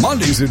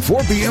 Mondays at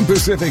 4 p.m.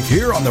 Pacific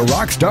here on the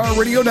Rockstar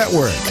Radio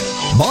Network.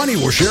 Bonnie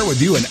will share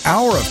with you an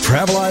hour of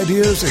travel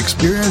ideas,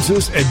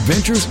 experiences,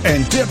 adventures,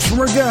 and tips from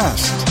her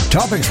guests.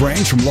 Topics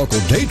range from local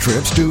day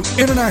trips to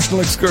international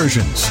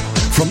excursions.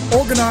 From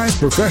organized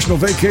professional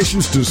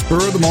vacations to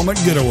spur-of-the-moment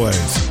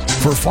getaways.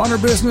 For fun or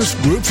business,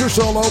 groups or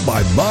solo,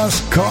 by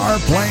bus, car,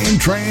 plane,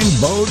 train,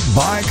 boat,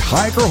 bike,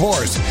 hike, or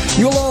horse.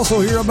 You'll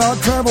also hear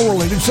about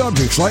travel-related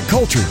subjects like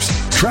cultures,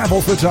 travel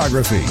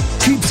photography,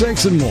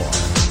 keepsakes, and more.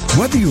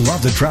 Whether you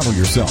love to travel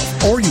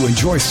yourself or you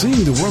enjoy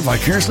seeing the world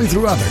vicariously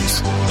through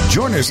others,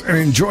 join us and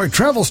enjoy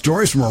travel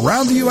stories from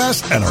around the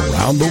U.S. and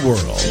around the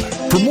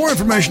world. For more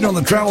information on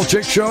The Travel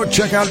Chick Show,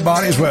 check out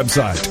Bonnie's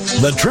website,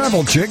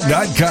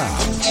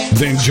 thetravelchick.com.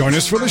 Then join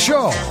us for the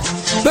show,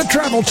 The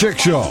Travel Chick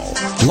Show,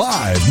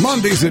 live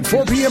Mondays at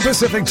 4 p.m.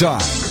 Pacific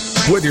Time,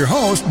 with your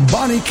host,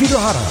 Bonnie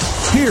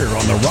Kitohara, here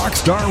on the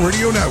Rockstar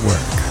Radio Network.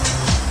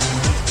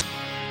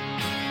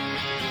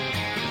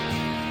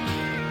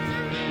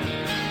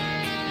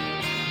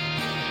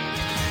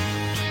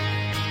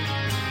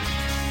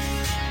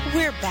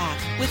 We're back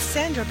with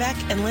Sandra Beck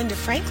and Linda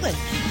Franklin.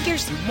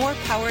 Here's more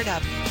Powered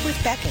Up with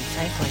Beck and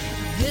Franklin.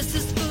 This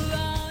is for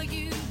all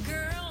you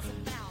girls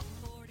about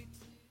 42.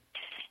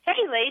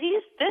 Hey,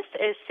 ladies, this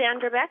is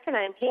Sandra Beck, and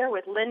I'm here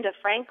with Linda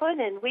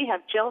Franklin, and we have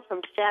Jill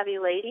from Savvy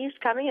Ladies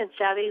coming. And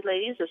Savvy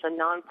Ladies is a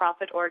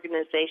nonprofit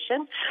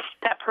organization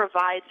that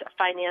provides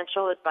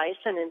financial advice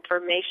and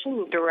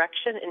information,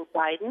 direction, and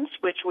guidance,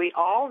 which we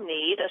all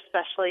need,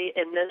 especially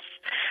in this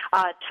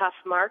tough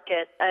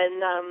market.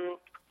 And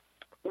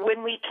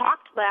when we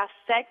talked last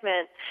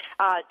segment,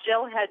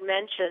 Jill had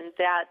mentioned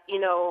that,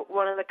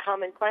 one of the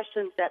common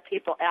questions that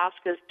people ask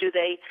is, do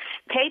they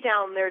pay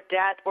down their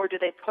debt or do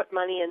they put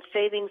money in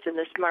savings in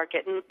this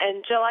market?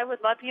 And Jill, I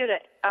would love you to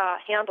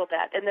handle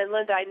that. And then,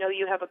 Linda, I know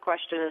you have a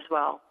question as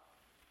well.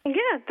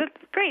 Yeah, that's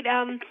great.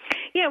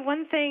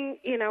 One thing,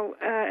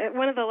 at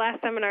one of the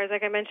last seminars,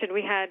 like I mentioned,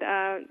 we had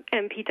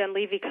MP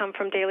Dunleavy come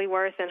from Daily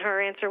Worth, and her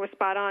answer was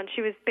spot on.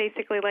 She was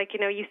basically like,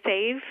 you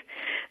save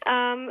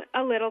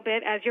a little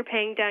bit as you're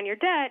paying down your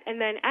debt, and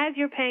then as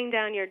you're paying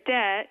down your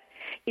debt,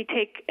 you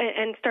take,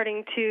 and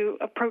starting to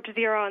approach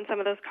zero on some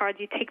of those cards,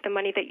 you take the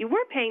money that you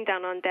were paying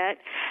down on debt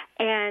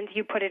and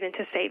you put it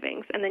into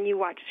savings. And then you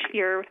watch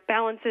your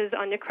balances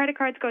on your credit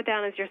cards go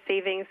down as your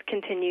savings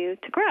continue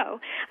to grow.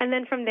 And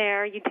then from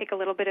there, you take a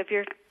little bit of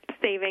your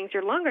savings,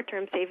 your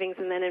longer-term savings,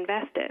 and then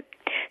invest it.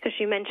 So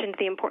she mentioned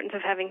the importance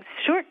of having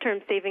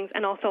short-term savings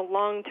and also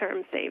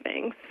long-term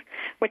savings,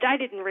 which I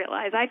didn't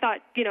realize. I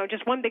thought,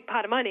 just one big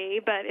pot of money,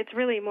 but it's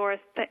really more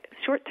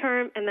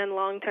short-term and then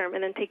long-term,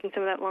 and then taking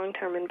some of that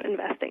long-term and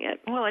investing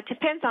it. Well, it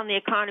depends on the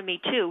economy,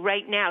 too.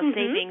 Right now,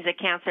 savings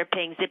accounts are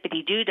paying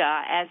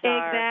zippity-doo-dah as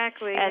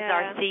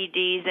our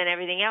CDs and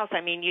everything else.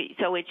 I mean,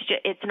 so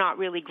it's not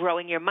really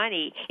growing your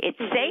money. It's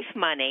safe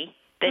money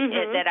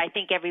that I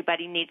think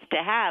everybody needs to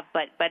have,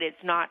 but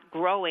it's not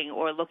growing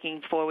or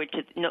looking forward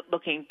to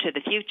looking to the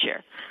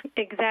future.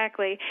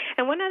 Exactly.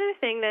 And one other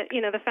thing that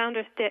the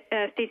founder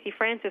Stacey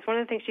Francis, one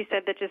of the things she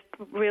said that just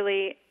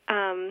really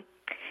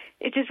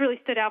it just really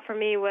stood out for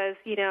me was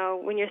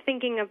when you're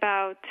thinking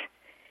about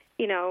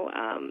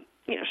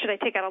should I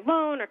take out a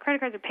loan or credit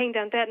cards or paying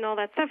down debt and all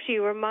that stuff, she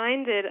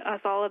reminded us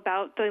all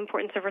about the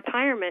importance of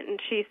retirement. And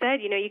she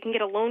said, you can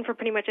get a loan for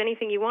pretty much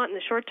anything you want in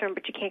the short term,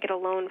 but you can't get a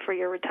loan for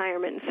your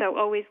retirement. So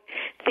always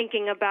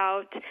thinking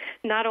about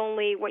not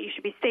only what you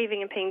should be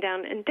saving and paying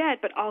down in debt,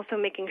 but also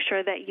making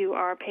sure that you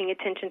are paying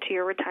attention to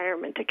your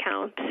retirement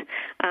account.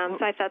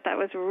 So I thought that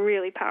was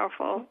really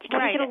powerful. How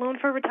to get a loan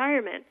for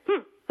retirement?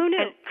 Who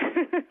knew?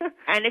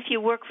 And if you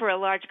work for a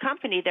large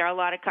company, there are a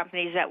lot of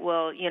companies that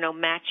will,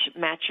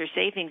 match your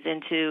savings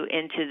into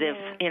the,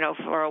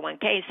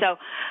 401k. So,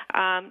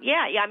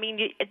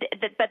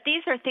 but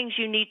these are things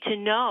you need to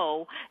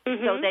know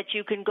so that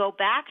you can go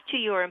back to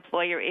your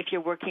employer if you're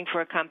working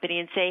for a company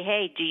and say,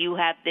 hey, do you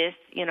have this,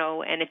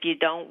 and if you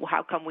don't,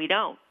 how come we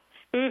don't?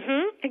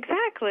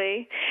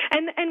 Exactly.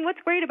 And what's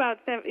great about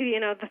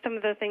some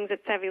of the things that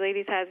Savvy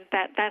Ladies has is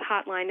that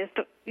hotline is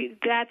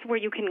that's where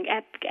you can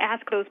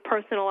ask those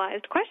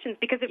personalized questions,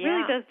 because it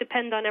really does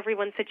depend on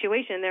everyone's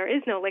situation. There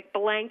is no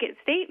blanket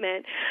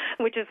statement,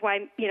 which is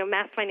why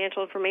mass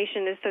financial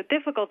information is so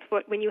difficult.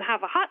 But when you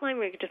have a hotline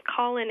where you can just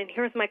call in and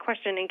here's my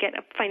question and get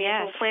a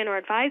financial plan or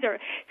advisor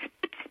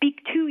speak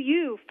to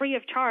you free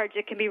of charge,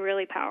 it can be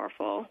really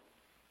powerful.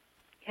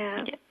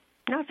 Yeah.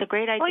 No, it's a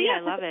great idea. I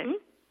love it.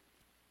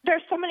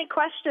 There's so many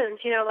questions,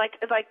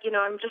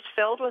 I'm just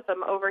filled with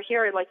them over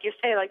here. Like you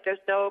say,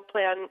 there's no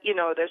plan,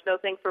 there's no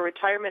thing for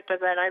retirement. But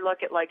then I look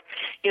at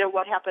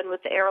what happened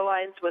with the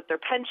airlines with their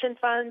pension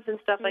funds and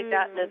stuff like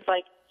that. And it's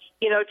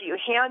do you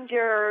hand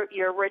your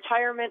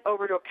retirement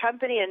over to a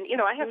company? And,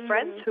 I have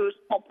friends whose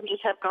companies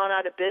have gone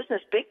out of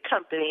business, big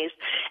companies,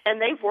 and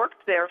they've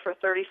worked there for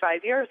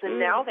 35 years, and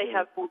now they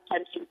have full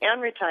pension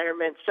and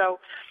retirement. So,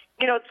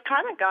 it's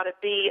kind of got to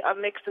be a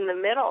mix in the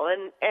middle.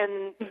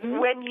 And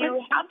when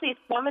you have these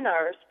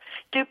seminars,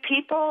 do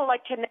people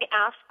can they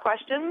ask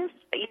questions?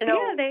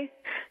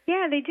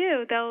 Yeah, they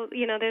do. They'll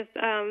there's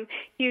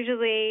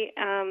usually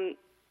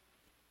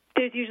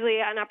there's usually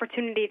an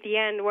opportunity at the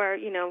end where,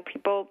 you know,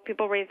 people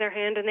raise their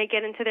hand and they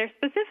get into their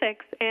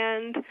specifics,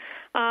 and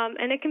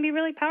it can be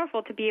really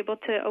powerful to be able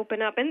to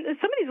open up. And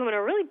some of these women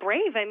are really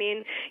brave. I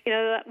mean, you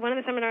know, one of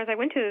the seminars I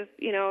went to,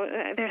 you know,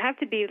 there'd have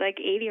to be like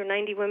 80 or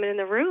 90 women in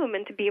the room,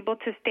 and to be able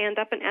to stand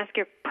up and ask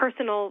your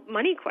personal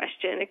money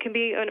question, it can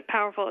be a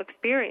powerful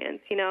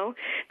experience, you know,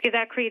 because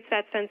that creates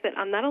that sense that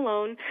I'm not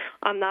alone,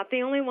 I'm not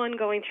the only one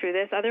going through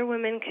this. Other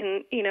women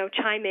can, you know,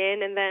 chime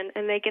in,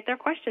 and they get their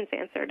questions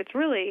answered. It's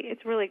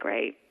really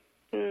great.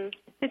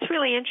 It's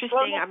really interesting.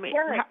 Well, I mean,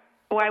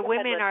 why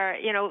women are,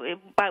 you know,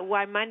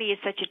 why money is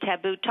such a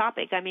taboo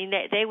topic. I mean,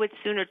 they would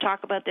sooner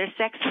talk about their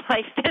sex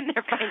life than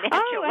their financial life.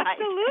 Oh,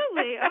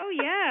 absolutely. Oh,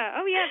 yeah.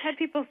 I've had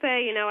people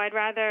say, you know, I would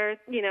rather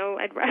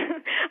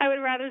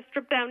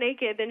strip down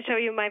naked than show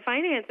you my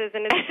finances,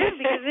 and it's true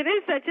because it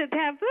is such a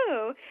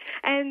taboo.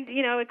 And,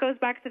 you know, it goes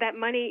back to that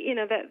money, you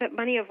know, that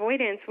money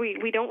avoidance.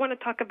 We don't want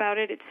to talk about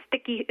it. It's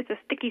sticky. It's a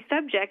sticky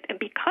subject, and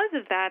because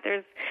of that,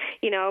 there's,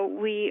 you know,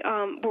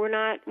 we're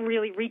not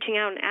really reaching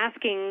out and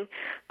asking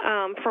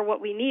for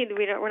what we need.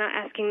 We're not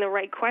asking the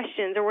right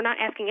questions, or we're not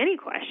asking any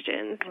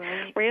questions.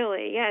 Right.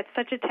 Really, yeah, it's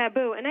such a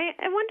taboo. And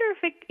I wonder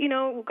if it, you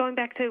know, going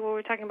back to what we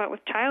were talking about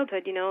with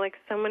childhood, you know, like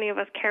so many of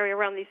us carry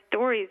around these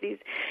stories, these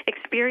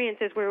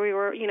experiences where we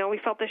were, you know, we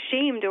felt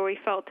ashamed, or we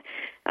felt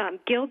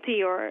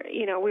guilty, or,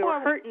 you know, we were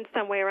hurt in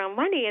some way around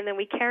money, and then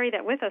we carry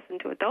that with us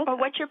into adulthood. Or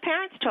what your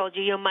parents told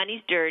you,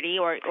 money's dirty,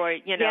 or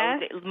you know,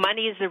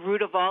 money is the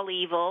root of all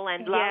evil,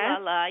 and la la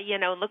la. You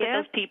know, look at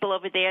those people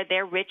over there;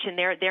 they're rich and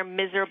they're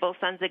miserable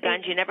sons of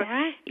guns. You never,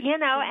 you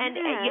know, and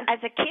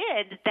as a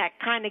kid, that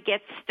kind of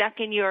gets stuck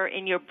in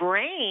your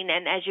brain,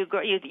 and as you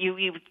grow,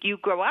 you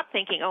grow up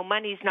thinking, oh,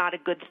 money's not a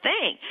good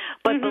thing.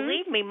 But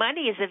believe me,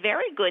 money is a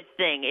very good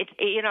thing. It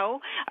you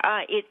know,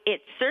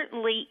 it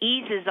certainly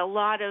eases a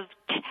lot of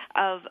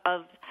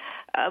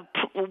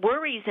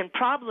worries and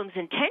problems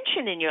and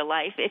tension in your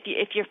life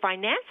if your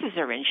finances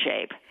are in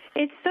shape.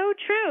 It's so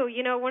true.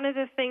 You know, one of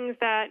the things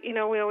that, you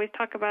know, we always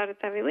talk about at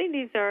Savvy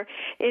Ladies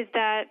is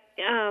that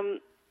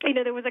you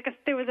know, there was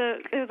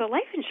a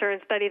life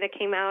insurance study that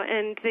came out,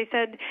 and they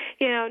said,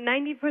 you know,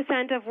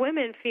 90% of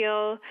women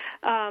feel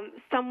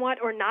somewhat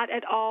or not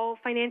at all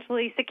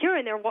financially secure,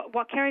 and they're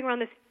carrying around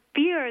this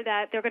fear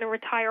that they're going to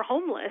retire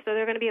homeless, or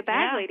they're going to be a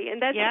bag lady,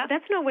 and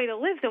that's no way to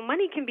live. So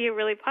money can be a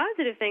really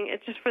positive thing.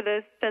 It's just for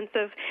the sense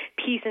of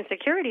peace and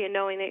security, and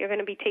knowing that you're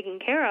going to be taken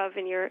care of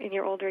in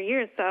your older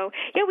years. So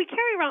yeah, we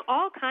carry around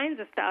all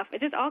kinds of stuff,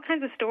 just all kinds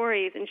of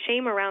stories and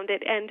shame around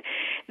it, and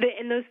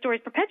those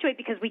stories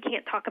perpetuate because we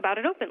can't talk about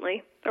it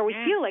openly, or we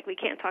feel like we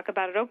can't talk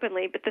about it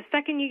openly. But the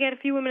second you get a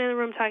few women in the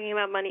room talking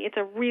about money, it's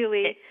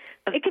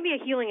it can be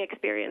a healing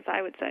experience,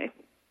 I would say.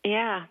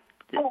 Yeah.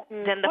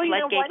 Then the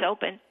floodgates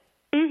open.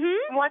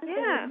 One thing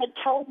had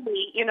told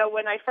me, you know,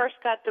 when I first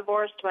got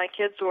divorced, my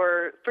kids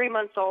were 3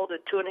 months old and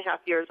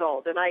 2.5 years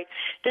old, and I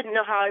didn't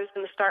know how I was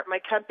going to start my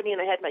company,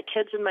 and I had my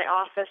kids in my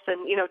office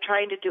and, you know,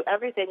 trying to do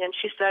everything. And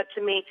she said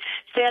to me,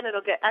 Stan,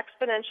 it'll get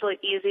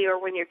exponentially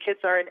easier when your kids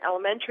are in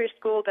elementary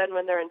school than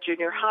when they're in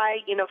junior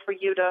high, you know, for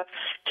you to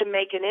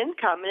make an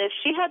income. And if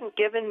she hadn't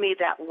given me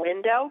that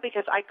window,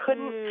 because I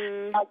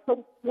couldn't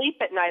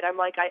sleep at night.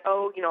 I'm like, I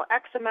owe, you know,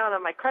 X amount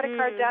on my credit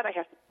card debt. I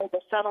have to pay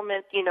the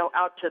settlement, you know,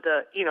 out to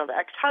the, you know, the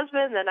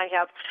ex-husband. Then I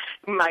have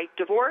my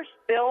divorce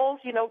bills,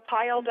 you know,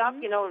 piled up,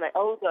 you know, and I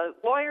owe the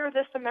lawyer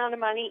this amount of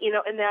money, you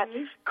know, and that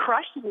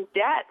crushing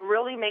debt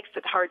really makes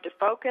it hard to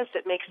focus.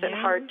 It makes it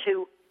hard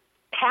to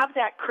have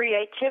that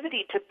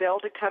creativity to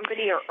build a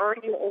company or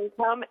earn your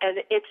income, and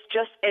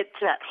it's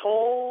that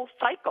whole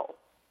cycle.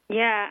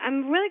 Yeah,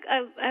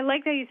 I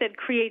like that you said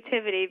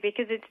creativity,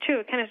 because it's true.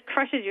 It kind of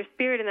crushes your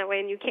spirit in that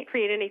way, and you can't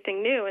create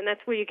anything new, and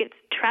that's where you get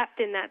trapped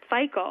in that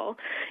cycle.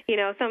 You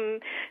know, some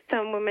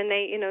women,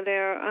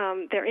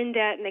 they're in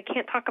debt and they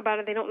can't talk about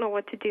it. They don't know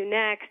what to do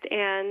next,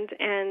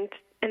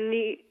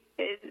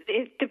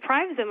 it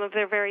deprives them of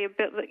their very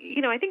ability.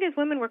 You know, I think as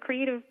women we're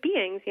creative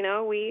beings. You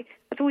know,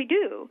 that's what we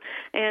do,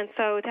 and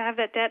so to have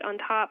that debt on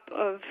top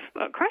of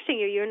crushing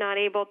you, you're not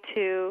able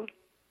to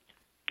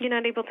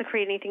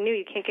create anything new.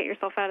 You can't get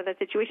yourself out of that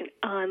situation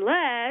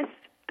unless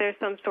there's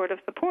some sort of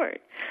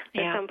support.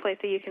 There's some place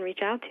that you can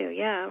reach out to.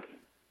 Yeah.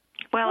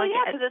 Well,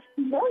 yeah, because it's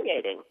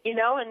humiliating, you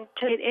know, and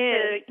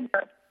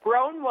you're a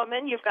grown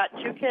woman, you've got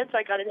 2 kids,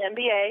 I got an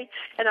MBA,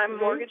 and I'm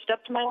mortgaged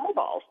up to my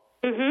eyeballs.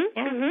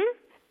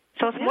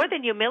 So it's more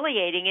than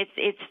humiliating.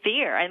 It's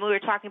fear, and we were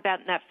talking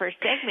about in that first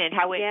segment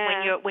how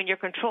when you're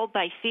controlled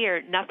by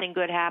fear, nothing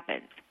good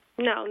happens.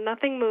 No,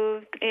 nothing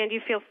moves, and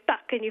you feel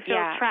stuck, and you feel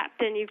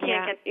trapped, and you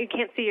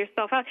can't see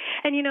yourself out.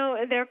 And you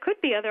know, there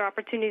could be other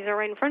opportunities that are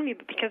right in front of you,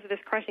 but because of this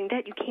crushing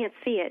debt, you can't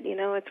see it. You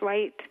know, it's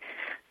right.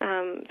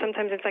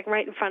 Sometimes it's like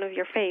right in front of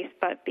your face,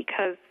 but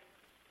because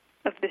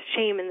of this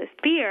shame and this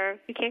fear,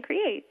 you can't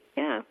create.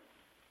 Yeah.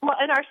 Well,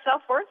 and our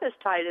self-worth is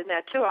tied in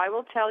that, too. I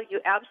will tell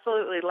you,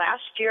 absolutely.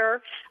 Last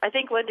year, I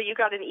think, Linda, you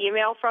got an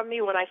email from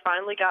me when I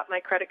finally got my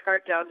credit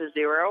card down to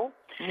 0.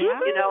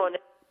 You know, and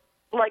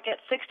like at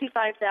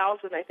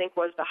 $65,000, I think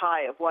was the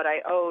high of what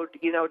I owed,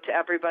 you know, to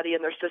everybody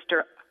and their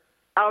sister.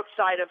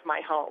 outside of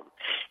my home.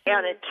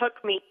 And it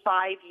took me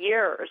 5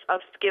 years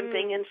of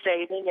skimping and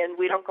saving, and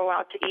we don't go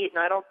out to eat,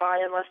 and I don't buy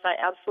unless I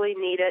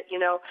absolutely need it, you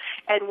know.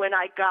 And when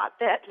I got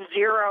that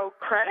Zero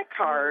credit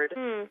card,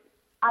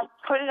 I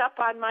put it up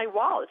on my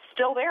wall. It's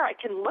still there. I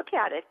can look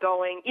at it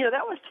going, you know,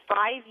 that was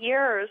 5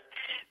 years,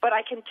 but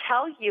I can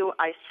tell you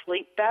I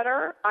sleep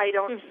better. I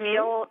don't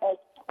feel as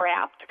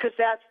trapped, because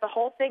that's the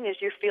whole thing, is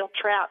you feel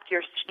trapped.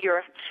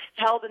 You're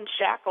held in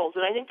shackles.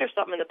 And I think there's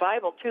something in the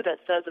Bible too that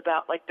says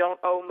about, like, don't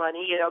owe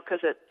money, you know,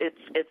 because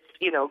it's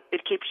you know,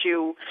 it keeps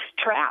you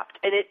trapped.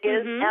 And it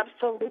is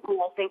absolutely,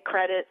 I think,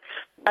 credit.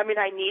 I mean,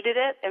 I needed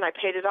it and I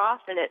paid it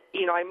off, and it,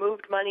 you know, I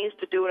moved monies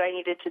to do what I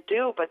needed to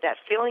do, but that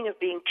feeling of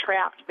being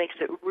trapped makes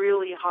it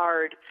really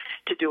hard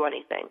to do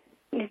anything.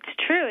 It's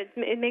true.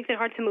 It makes it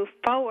hard to move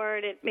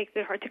forward. It makes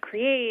it hard to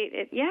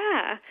create.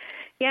 Yeah.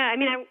 I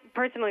mean, I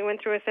personally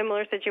went through a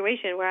similar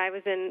situation where I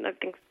was in, I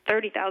think,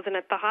 $30,000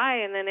 at the high,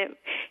 and then it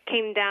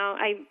came down.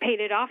 I paid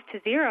it off to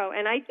zero,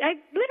 and I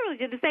literally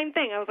did the same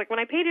thing. I was like, when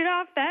I paid it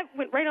off, that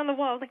went right on the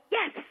wall. I was like,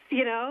 yes,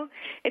 you know.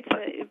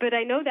 But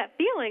I know that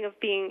feeling of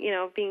being, you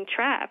know, being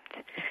trapped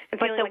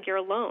and feeling like you're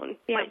alone.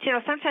 Yeah. But, you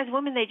know, sometimes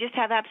women, they just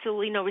have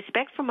absolutely no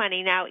respect for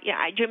money. Now,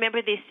 yeah, do you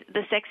remember the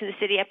Sex and the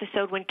City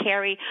episode when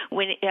Carrie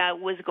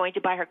was going to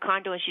buy her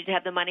condo and she didn't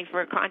have the money for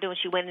her condo, and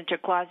she went into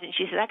her closet and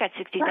she said, I got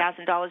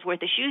 $60,000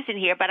 worth of shoes in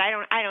here, but I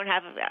don't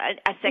have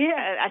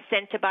a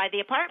cent to buy the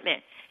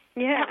apartment.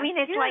 Yeah. I mean,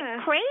 it's like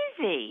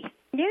crazy.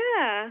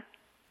 Yeah.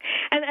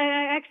 And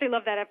I actually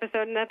love that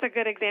episode, and that's a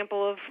good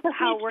example of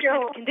how we're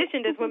kind of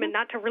conditioned as women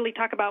not to really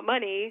talk about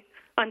money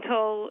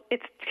until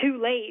it's too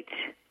late.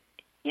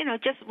 You know,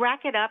 just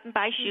rack it up and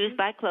buy shoes,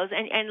 buy clothes,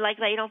 and like,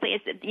 you don't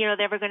think it's, you know,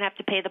 they're ever going to have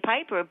to pay the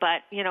piper,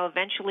 but, you know,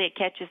 eventually it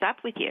catches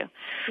up with you.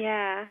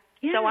 Yeah.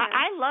 So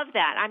I love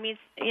that. I mean,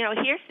 you know,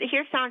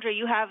 here's Sandra.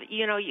 You have,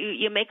 you know,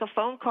 you make a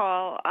phone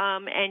call,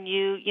 and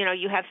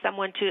you have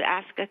someone to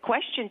ask a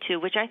question to,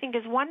 which I think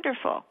is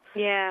wonderful.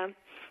 Yeah,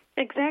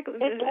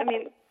 exactly. I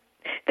mean,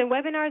 the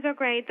webinars are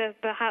great. The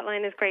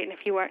hotline is great, and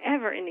if you are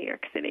ever in New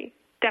York City,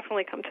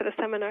 definitely come to the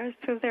seminars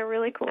because they're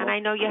really cool. And I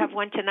know you have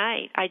one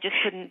tonight. I just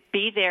couldn't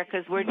be there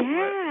because we're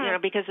you know,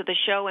 because of the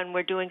show, and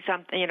we're doing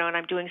something, you know, and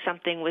I'm doing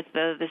something with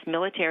this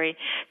military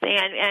thing,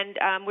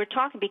 and we're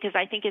talking because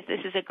I think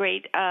this is a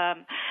great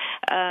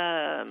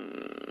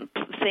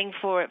thing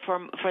for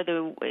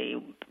the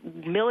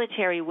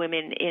military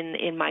women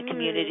in my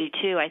community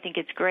too. I think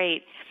it's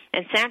great.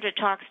 And Sandra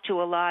talks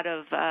to a lot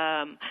of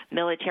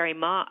military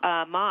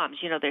moms,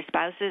 you know, their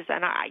spouses,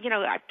 and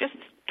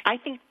I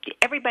think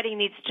everybody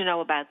needs to know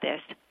about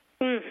this.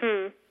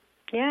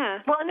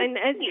 Yeah. Well, and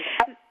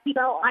you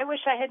know, I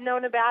wish I had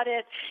known about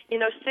it, you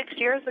know, 6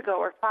 years ago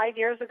or 5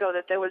 years ago,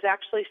 that there was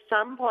actually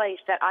some place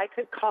that I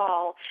could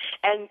call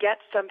and get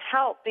some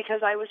help,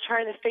 because I was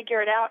trying to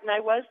figure it out, and I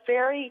was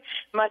very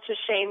much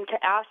ashamed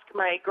to ask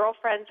my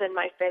girlfriends and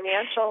my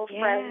financial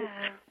friends.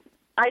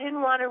 I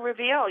didn't want to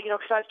reveal, you know,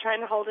 because I was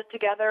trying to hold it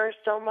together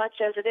so much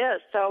as it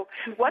is. So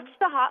what's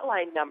the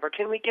hotline number?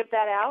 Can we give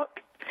that out?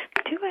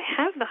 Do I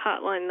have the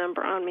hotline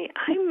number on me?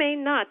 I may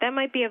not. That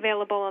might be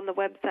available on the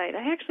website.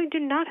 I actually do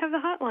not have the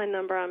hotline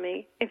number on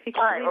me. If you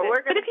can all right, well,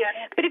 we're going to get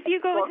it. But if you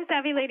go to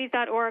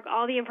SavvyLadies.org,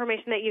 all the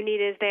information that you need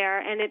is there,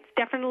 and it's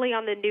definitely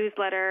on the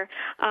newsletter.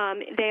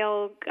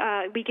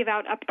 We give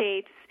out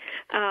updates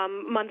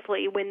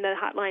monthly when the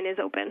hotline is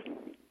open.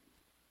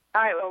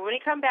 All right, well, when we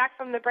come back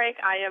from the break,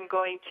 I am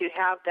going to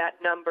have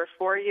that number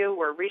for you.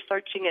 We're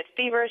researching it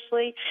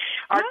feverishly.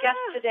 Our guest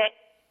today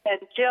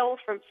is Jill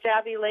from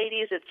Savvy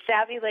Ladies. It's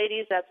Savvy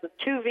Ladies, that's with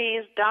 2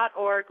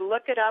 V's.org.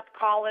 Look it up,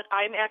 call it.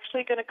 I'm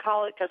actually going to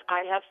call it because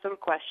I have some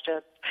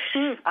questions.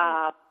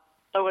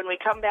 So when we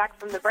come back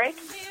from the break,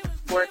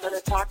 we're going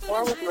to talk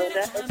more with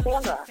Linda and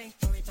Sandra.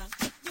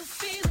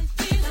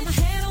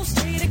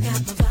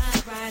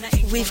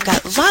 We've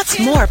got lots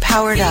more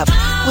Powered Up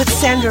with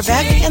Sandra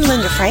Beck and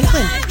Linda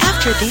Franklin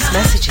after these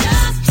messages.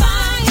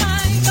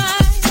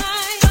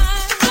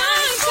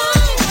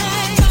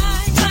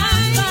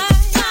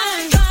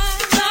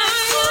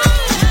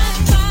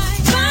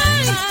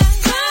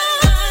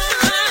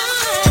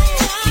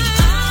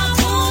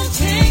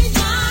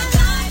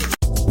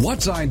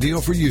 What's ideal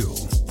for you?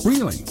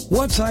 Really,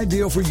 what's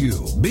ideal for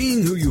you?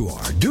 Being who you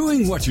are,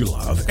 doing what you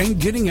love, and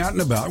getting out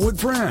and about with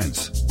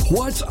friends.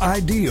 What's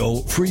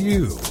ideal for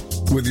you?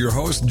 With your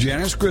host,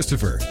 Janice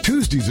Christopher,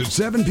 Tuesdays at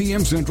 7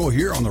 p.m. Central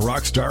here on the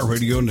Rockstar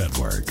Radio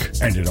Network.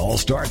 And it all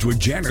starts with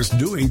Janice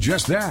doing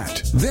just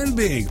that. Then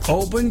being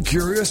open,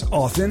 curious,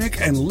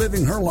 authentic, and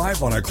living her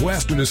life on a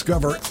quest to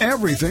discover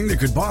everything that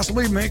could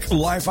possibly make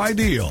life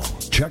ideal.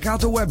 Check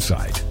out the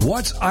website,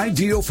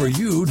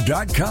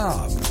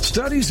 whatsidealforyou.com.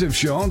 Studies have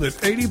shown that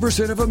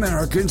 80% of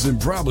Americans,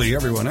 and probably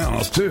everyone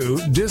else too,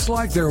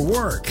 dislike their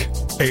work.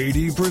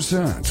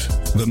 80%.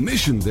 The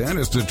mission then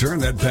is to turn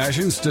that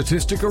passion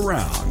statistic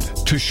around,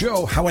 to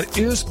show how it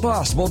is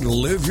possible to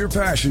live your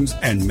passions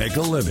and make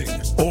a living,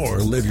 or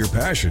live your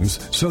passions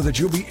so that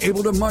you'll be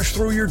able to mush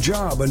through your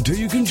job until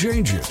you can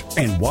change it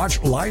and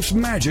watch life's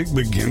magic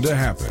begin to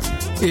happen.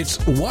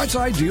 It's What's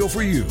Ideal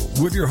for You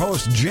with your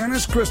host,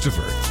 Janice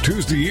Christopher,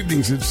 Tuesday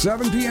evenings at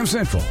 7 p.m.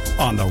 Central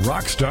on the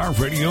Rockstar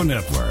Radio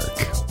Network.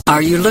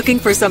 Are you looking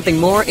for something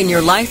more in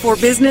your life or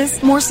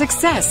business? More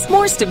success,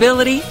 more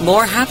stability,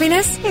 more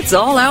happiness? It's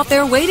all out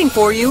there waiting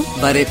for you,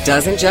 but it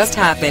doesn't just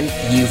happen.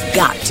 You've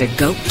got to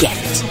go get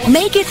it.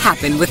 Make it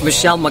happen with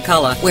Michelle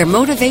McCullough, where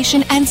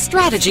motivation and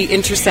strategy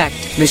intersect.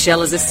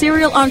 Michelle is a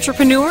serial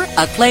entrepreneur,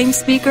 acclaimed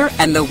speaker,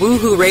 and the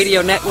Woohoo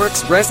Radio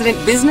Network's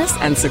resident business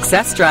and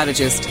success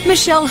strategist.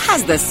 Michelle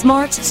has the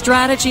smarts,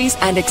 strategies,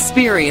 and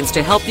experience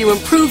to help you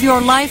improve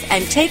your life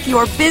and take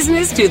your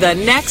business to the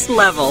next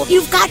level.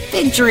 You've got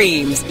big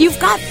dreams. You've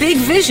got big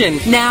vision.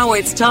 Now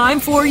it's time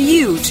for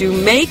you to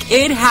make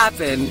it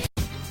happen.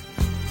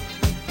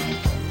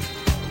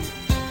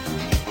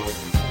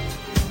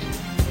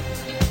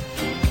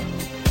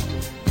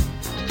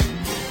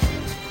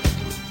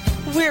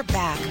 We're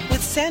back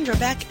with Sandra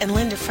Beck and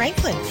Linda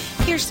Franklin.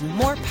 Here's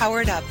more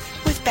Powered Up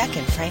with Beck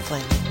and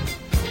Franklin.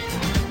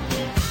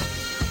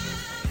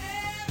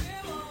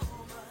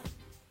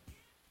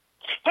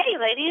 Hey,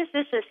 ladies,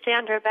 this is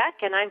Sandra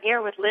Beck, and I'm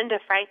here with Linda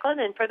Franklin.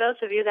 And for those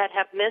of you that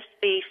have missed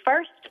the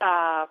first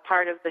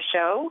part of the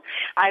show,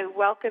 I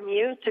welcome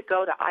you to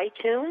go to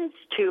iTunes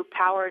to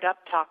Powered Up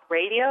Talk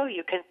Radio.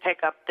 You can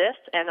pick up this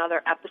and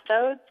other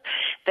episodes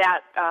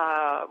that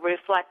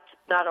reflect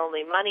not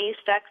only money,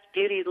 sex,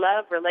 beauty,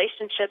 love,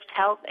 relationships,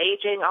 health,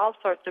 aging, all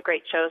sorts of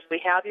great shows we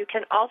have. You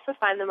can also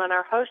find them on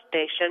our host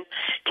station,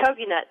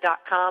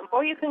 TogiNet.com,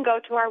 or you can go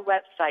to our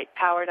website,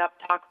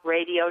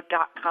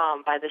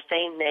 PoweredUpTalkRadio.com, by the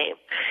same name.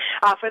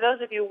 For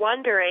those of you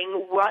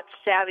wondering what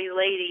Savvy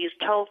Ladies'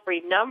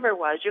 toll-free number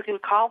was, you can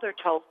call their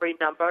toll-free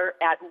number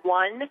at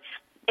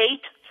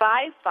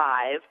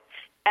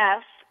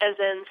 1-855-S as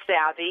in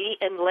Savvy,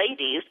 and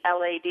Ladies,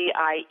 Ladies,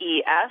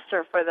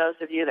 or for those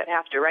of you that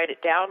have to write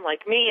it down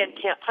like me and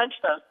can't punch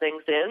those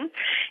things in,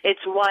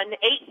 it's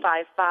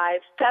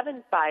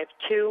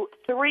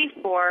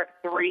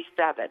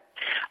 1-855-752-3437.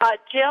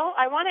 Jill,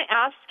 I want to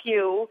ask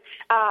you,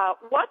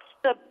 what's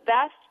the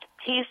best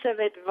piece of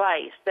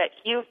advice that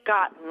you've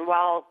gotten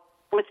while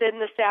within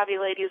the Savvy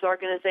Ladies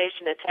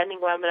organization, attending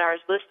webinars,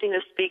 listening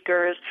to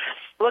speakers,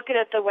 looking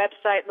at the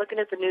website, looking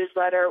at the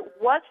newsletter?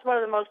 What's one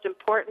of the most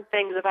important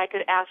things, if I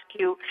could ask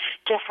you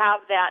to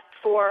have that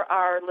for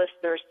our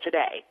listeners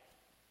today?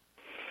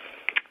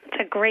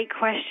 That's a great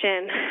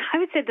question. I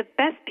would say the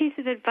best piece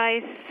of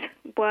advice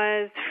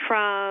was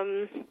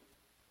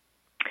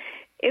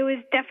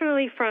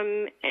definitely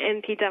from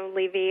MP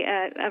Dunleavy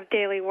of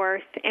Daily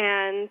Worth,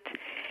 and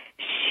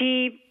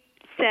she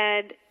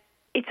said,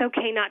 it's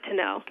okay not to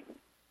know.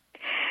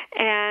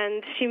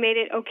 And she made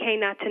it okay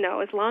not to know.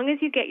 As long as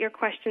you get your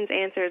questions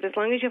answered, as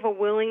long as you have a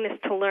willingness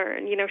to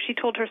learn. You know, she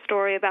told her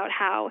story about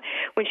how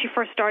when she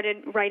first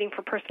started writing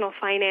for Personal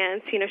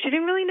Finance, you know, she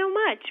didn't really know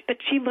much,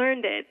 but she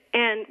learned it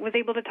and was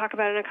able to talk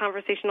about it in a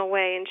conversational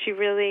way. And she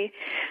really,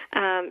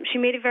 she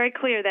made it very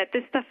clear that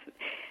this stuff,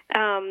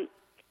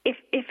 if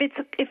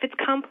it's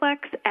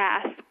complex,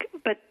 ask,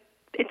 but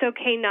it's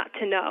okay not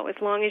to know as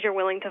long as you're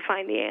willing to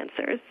find the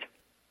answers.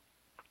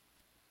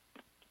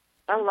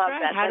 I love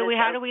that. How do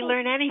we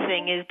learn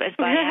anything is by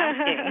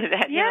asking.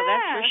 That, you know,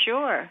 that's for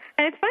sure.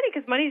 And it's funny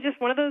because money is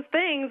just one of those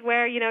things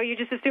where, you know, you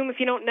just assume if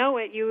you don't know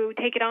it, you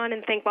take it on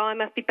and think, well, I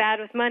must be bad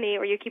with money,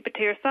 or you keep it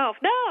to yourself.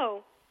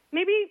 No.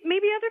 Maybe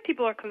other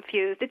people are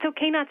confused. It's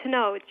okay not to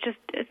know.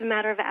 It's a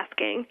matter of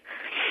asking.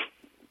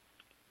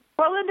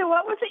 Well, Linda,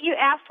 what was it you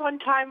asked one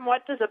time?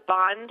 What does a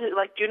bond,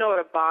 like, do you know what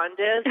a bond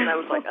is? And I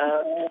was like,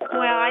 Well,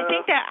 I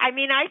think that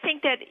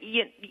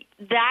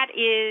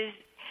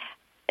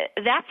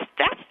that's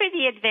for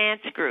the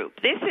advanced group.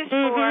 This is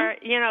for,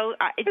 you know,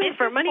 this is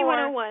for Money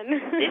 101.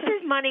 This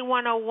is Money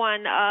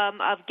 101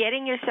 of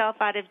getting yourself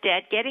out of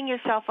debt, getting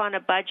yourself on a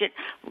budget.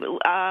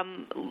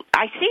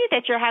 I see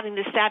that you're having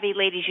the Savvy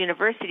Ladies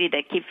University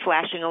that keeps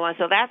flashing along,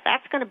 so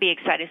that's going to be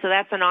exciting. So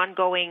that's an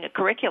ongoing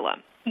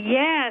curriculum.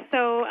 Yeah,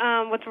 so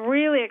what's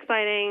really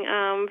exciting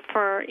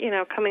for, you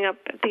know, coming up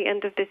at the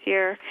end of this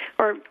year,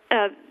 or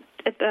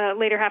at the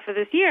later half of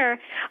this year,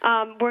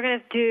 we're going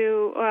to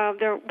do,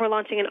 we're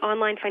launching an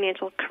online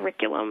financial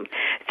curriculum.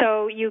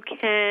 So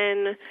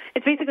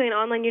it's basically an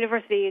online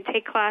university. You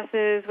take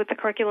classes with the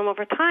curriculum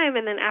over time,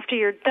 and then after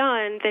you're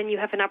done, then you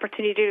have an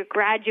opportunity to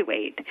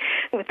graduate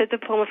with a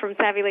diploma from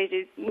Savvy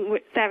Ladies,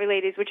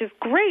 which is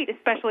great,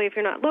 especially if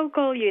you're not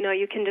local. You know,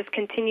 you can just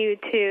continue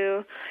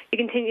to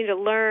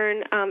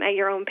learn at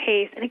your own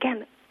pace. And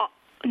again,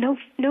 no,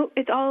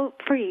 it's all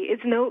free.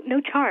 It's no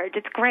charge.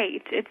 It's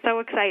great. It's so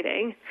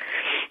exciting.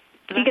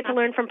 You get to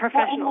learn from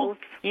professionals.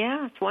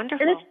 Yeah, it's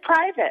wonderful. And it's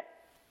private.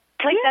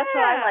 Like, that's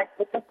what I like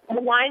with the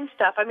wine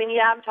stuff. I mean,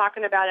 I'm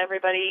talking about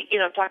everybody, you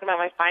know, I'm talking about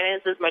my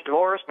finances, my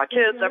divorce, my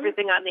kids,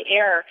 everything on the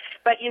air.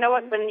 But you know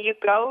what? When you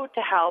go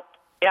to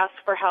ask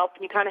for help,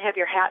 and you kind of have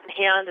your hat in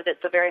hand, and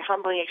it's a very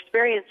humbling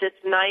experience,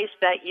 it's nice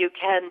that you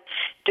can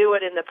do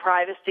it in the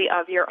privacy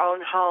of your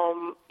own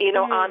home, you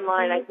know,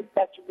 online. I think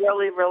that's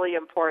really, really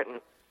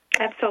important.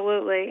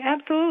 Absolutely.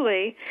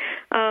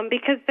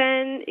 Because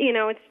then,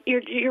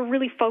 you're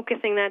really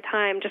focusing that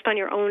time just on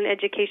your own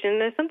education.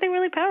 There's something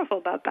really powerful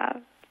about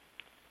that.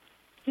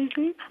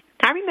 Mm-hmm.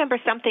 I remember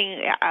something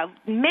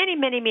many,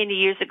 many, many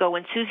years ago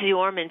when Susie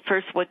Orman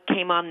first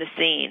came on the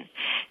scene,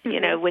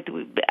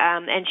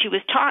 and she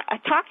was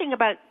talking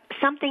about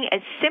something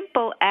as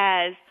simple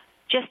as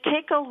just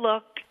take a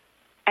look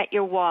at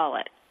your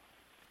wallet.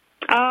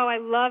 Oh, I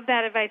love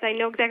that advice. I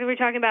know exactly what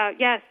you're talking about.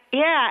 Yes.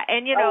 Yeah,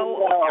 and is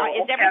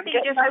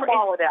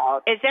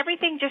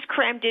everything just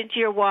crammed into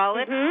your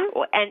wallet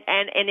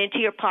and into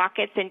your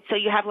pockets, and so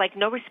you have like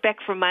no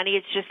respect for money?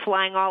 It's just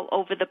flying all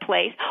over the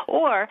place.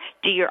 Or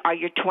are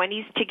your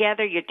 20s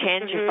together, your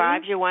 10s, your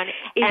 5s, your 1?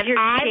 Is your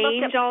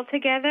change all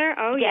together?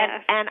 Oh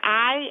yes. And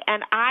I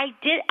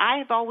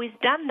have always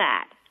done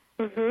that.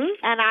 Mm-hmm.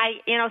 And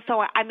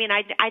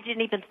I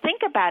didn't even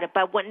think about it,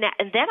 but and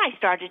then I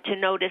started to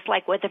notice,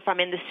 like, whether if I'm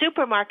in the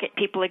supermarket,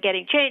 people are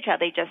getting change, how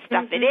they just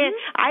stuff it in.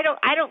 I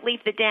don't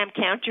leave the damn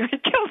counter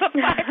until the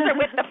 5s are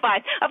with the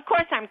 5s. Of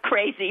course, I'm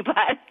crazy,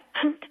 but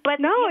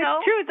no,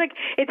 it's true. It's like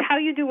it's how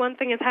you do one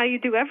thing is how you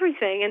do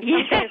everything, and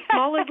something as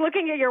small as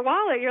looking at your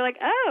wallet, you're like,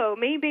 oh,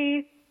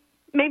 maybe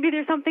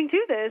there's something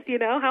to this,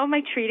 How am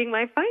I treating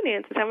my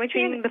finances? How am I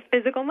treating the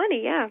physical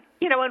money? Yeah.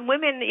 And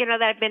women,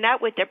 that I've been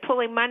out with, they're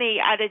pulling money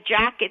out of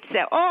jackets.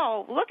 That,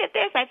 oh, look at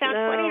this. I found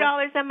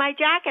 $20 in my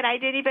jacket. I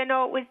didn't even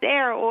know it was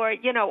there. Or,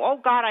 oh,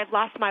 God, I've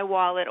lost my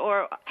wallet.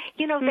 Or,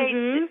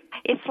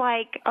 it's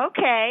like,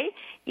 okay,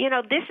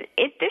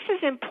 this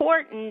is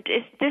important.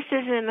 This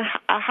isn't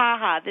a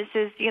ha-ha. This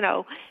is,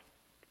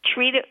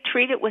 treat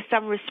it with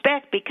some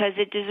respect because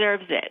it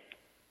deserves it.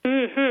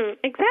 Mm-hmm.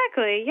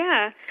 Exactly.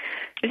 Yeah.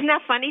 Isn't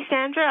that funny,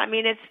 Sandra? I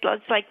mean, it's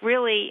like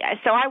really.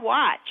 So I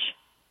watch.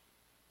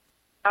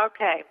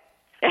 Okay.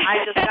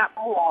 I just got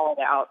my wallet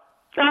out.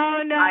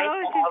 Oh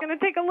no! She's gonna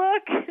take a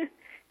look.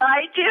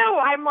 I do.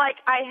 I'm like,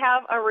 I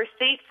have a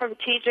receipt from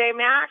TJ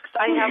Maxx.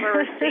 I have a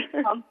receipt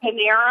from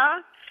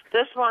Panera.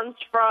 This one's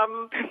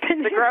from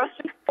the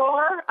grocery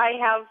store. I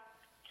have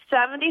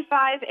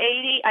 75,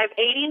 80. I have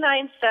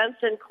 89 cents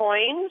in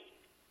coins,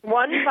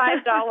 one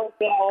 $5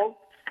 bill,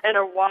 and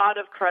a wad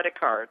of credit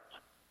cards.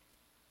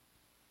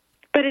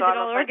 But is it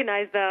all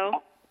organized,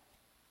 though?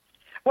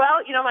 Well,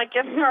 my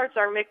gift cards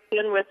are mixed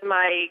in with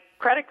my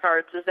credit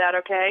cards. Is that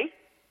okay?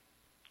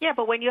 Yeah,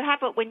 but when you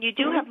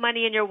do have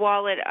money in your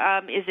wallet,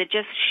 is it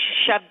just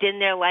shoved in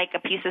there like a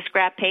piece of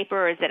scrap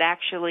paper, or is it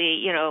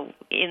actually,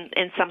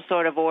 in some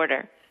sort of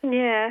order?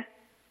 Yeah.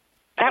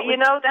 That's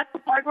a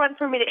hard one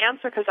for me to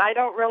answer because I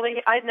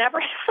never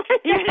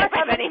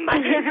have any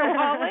money in your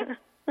wallet.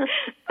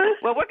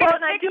 Well, we're going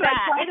to fix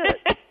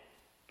that.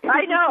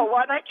 I know.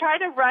 When I try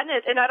to run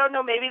it, and I don't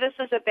know, maybe this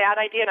is a bad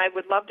idea, and I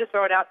would love to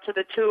throw it out to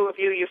the two of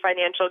you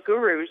financial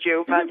gurus,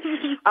 but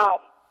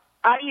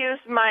I use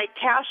my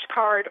cash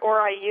card or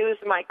I use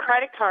my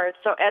credit card,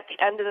 so at the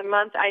end of the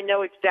month I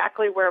know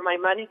exactly where my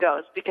money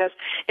goes, because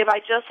if I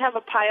just have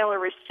a pile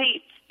of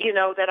receipts,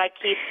 that I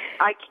keep,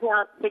 I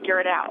can't figure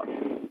it out.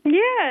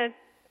 Yeah.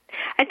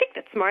 I think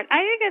that's smart.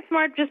 I think it's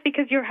smart just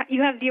because you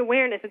have the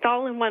awareness. It's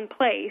all in one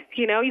place,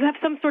 You have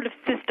some sort of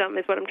system,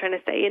 is what I'm trying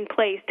to say, in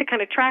place to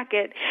kind of track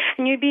it.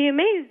 And you'd be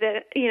amazed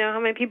at, how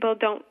many people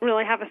don't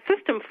really have a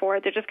system for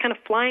it. They're just kind of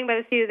flying by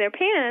the seat of their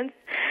pants,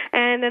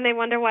 and then they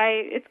wonder why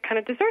it's kind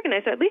of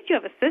disorganized. So at least you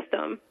have a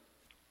system.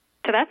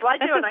 So that's I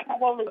do, and I have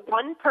only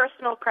one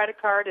personal credit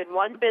card and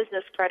one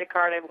business credit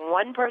card. I have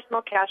one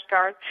personal cash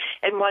card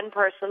and one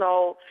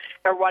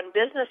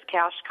business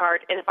cash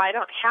card. And if I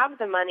don't have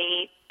the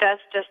money,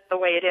 that's just the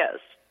way it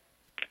is.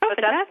 Oh,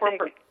 but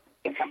fantastic!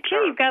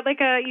 Yeah, you've got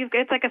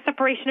it's like a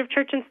separation of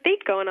church and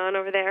state going on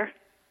over there.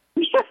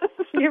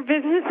 Your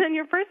business and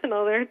your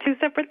personal, they're two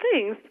separate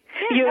things.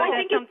 Yeah,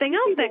 that's something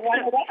else.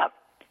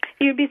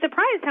 You'd be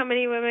surprised how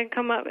many women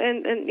come up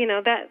and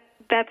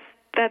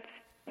that's.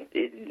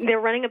 They're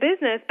running a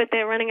business, but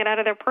they're running it out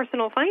of their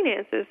personal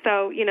finances.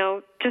 So,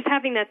 just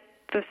having the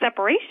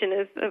separation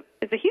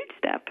is a huge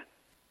step.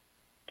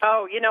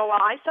 Oh,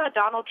 I saw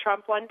Donald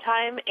Trump one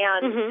time,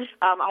 and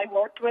I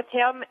worked with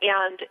him,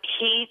 and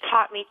he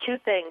taught me two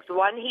things.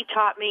 One, he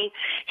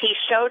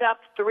showed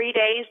up 3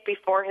 days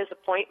before his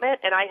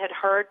appointment, and I had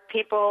heard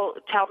people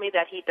tell me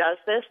that he does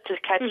this to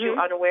catch you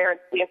unaware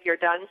and see if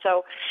you're done.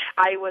 So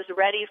I was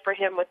ready for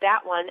him with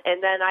that one,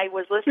 and then I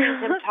was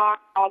listening to him talk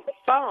on the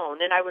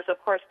phone, and I was,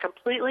 of course,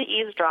 completely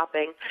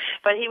eavesdropping.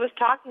 But he was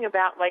talking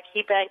about, like,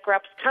 he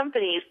bankrupts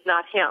companies,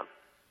 not him.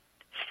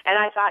 And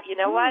I thought,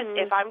 what?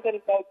 If I'm going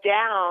to go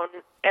down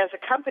as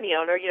a company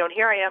owner,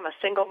 here I am, a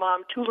single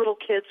mom, 2 little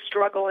kids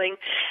struggling,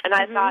 and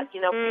I thought,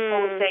 people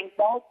were saying,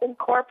 don't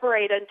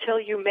incorporate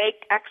until you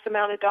make X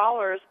amount of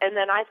dollars. And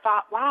then I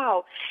thought,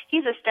 wow,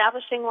 he's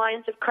establishing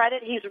lines of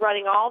credit. He's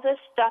running all this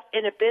stuff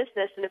in a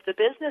business, and if the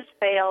business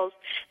fails,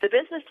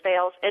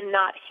 and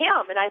not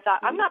him. And I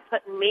thought, I'm not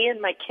putting me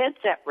and my kids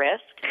at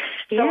risk.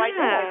 So I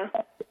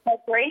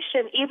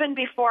corporation even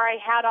before I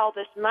had all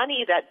this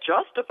money that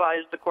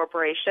justifies the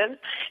corporation,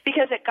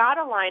 because it got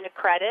a line of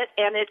credit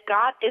and it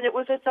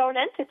was its own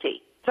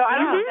entity. So I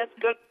don't know if that's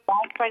good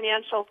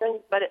financial thing,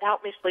 but it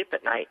helped me sleep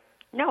at night.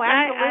 No,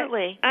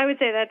 absolutely. I would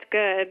say that's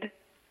good.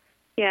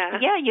 Yeah.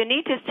 Yeah, you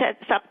need to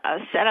set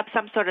up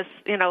some sort of,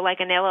 like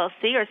an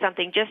LLC or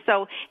something, just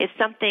so if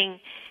something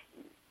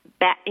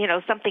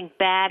something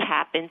bad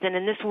happens, and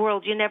in this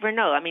world you never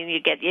know. I mean, you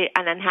get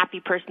an unhappy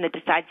person that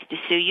decides to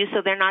sue you,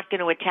 so they're not going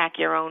to attack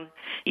your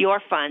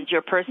funds,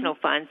 your personal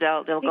funds.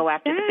 They'll go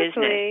after the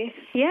business.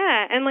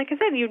 Yeah, and like I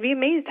said, you'd be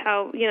amazed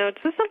how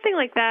just something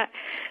like that,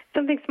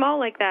 something small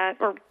like that,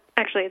 or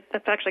actually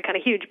that's actually kind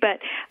of huge, but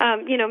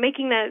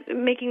making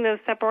those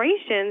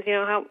separations,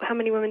 how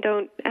many women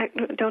don't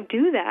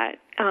do that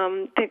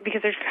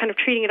because they're kind of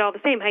treating it all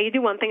the same. How you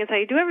do one thing is how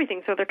you do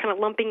everything, so they're kind of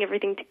lumping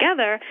everything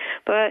together.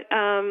 But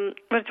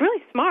it's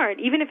really smart,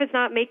 even if it's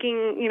not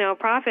making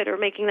profit or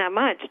making that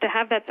much, to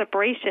have that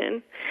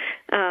separation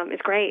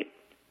is great.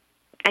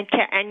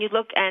 And you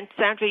look, and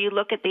Sandra, you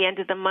look at the end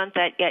of the month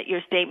at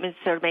your statements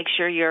to make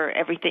sure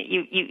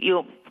everything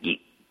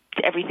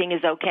everything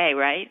is okay,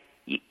 right?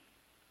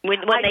 When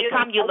they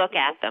come, you look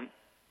at them.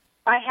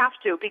 I have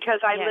to,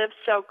 because I live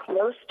so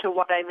close to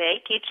what I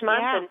make each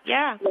month.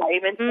 Yeah.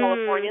 I'm in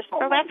California.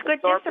 So that's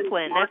good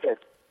discipline.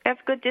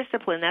 That's good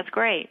discipline. That's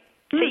great.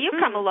 So you've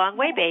come a long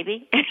way,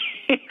 baby. I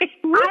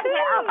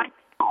have.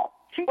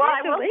 Well,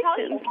 I will tell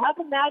you,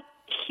 having that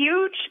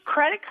huge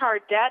credit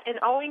card debt and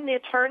owing the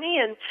attorney,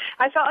 and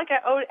I felt like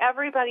I owed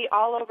everybody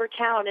all over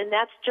town, and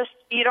that's just,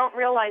 you don't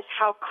realize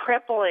how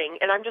crippling,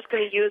 and I'm just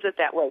going to use it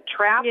that way,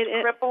 trapped,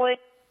 crippling,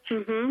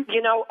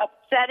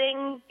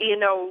 upsetting,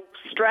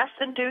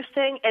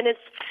 stress-inducing, and it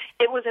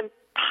was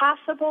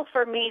impossible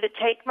for me to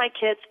take my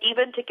kids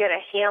even to get a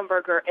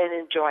hamburger and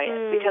enjoy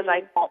it because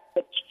I felt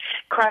such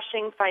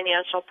crushing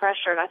financial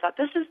pressure, and I thought,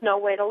 this is no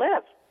way to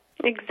live.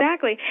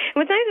 Exactly.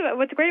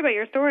 What's great about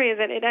your story is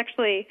that it's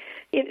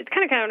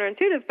kind of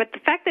counterintuitive, but the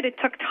fact that it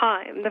took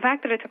time, the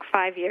fact that it took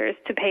 5 years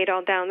to pay it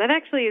all down, that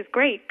actually is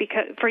great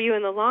for you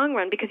in the long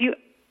run, because you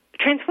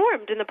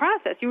transformed in the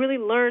process. You really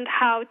learned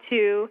how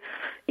to,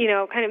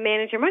 kind of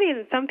manage your money.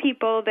 And some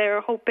people,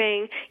 they're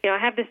hoping, I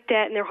have this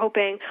debt, and they're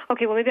hoping,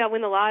 okay, well, maybe I'll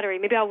win the lottery.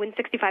 Maybe I'll win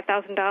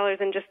 $65,000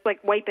 and just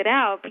wipe it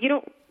out. But you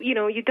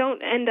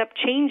don't end up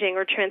changing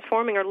or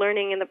transforming or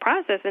learning in the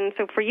process. And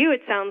so for you,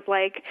 it sounds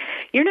like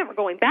you're never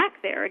going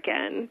back there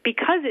again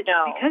because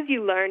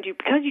you learned,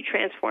 because you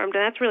transformed,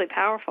 and that's really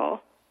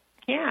powerful.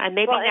 Yeah, and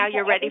maybe now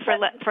you're ready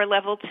for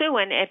level 2.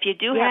 And if you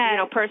do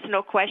have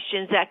personal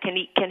questions that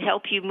can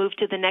help you move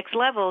to the next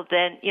level,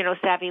 then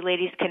Savvy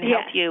Ladies can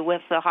help you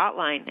with the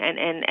hotline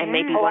and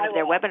maybe one of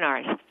their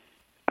webinars.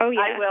 Oh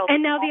yeah, I will.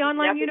 And now the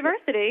online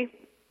university.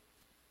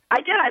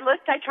 I did.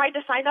 I tried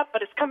to sign up,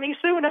 but it's coming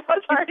soon. I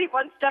was already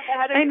one step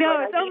ahead of you. I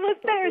know, it's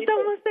almost there. It's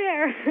almost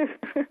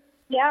there.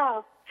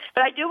 Yeah.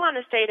 But I do want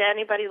to say to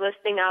anybody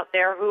listening out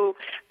there who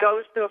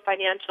goes through a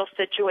financial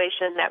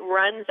situation that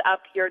runs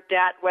up your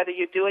debt, whether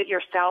you do it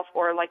yourself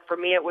or, like for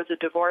me, it was a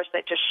divorce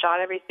that just shot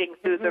everything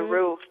through the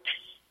roof,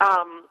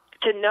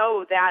 to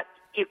know that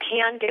you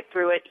can get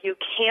through it, you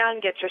can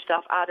get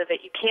yourself out of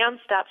it, you can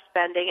stop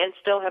spending and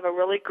still have a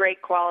really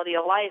great quality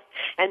of life,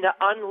 and to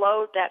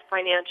unload that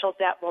financial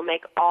debt will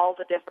make all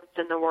the difference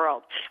in the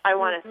world. I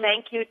want to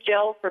thank you,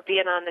 Jill, for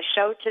being on the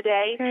show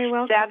today. Very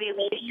welcome. Savvy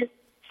Ladies.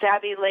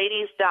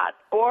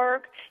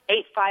 SavvyLadies.org.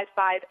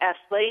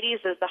 855-S-LADIES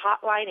is the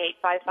hotline,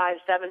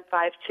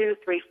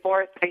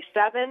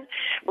 855-752-3437.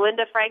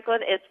 Linda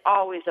Franklin, it's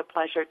always a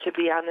pleasure to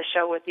be on the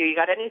show with you. You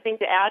got anything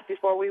to add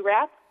before we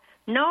wrap?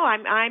 No,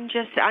 I'm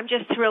just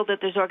thrilled that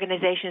there's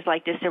organizations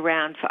like this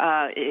around.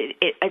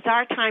 It's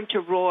our time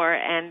to roar,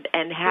 and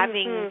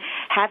having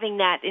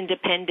that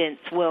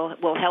independence will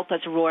help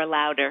us roar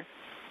louder.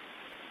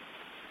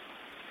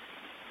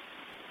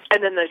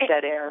 And then there's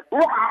dead air.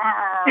 Amen.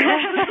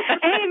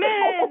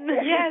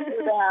 Yes,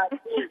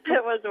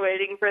 I was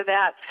waiting for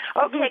that.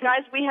 Okay,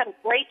 guys, we had a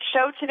great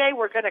show today.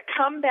 We're going to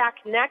come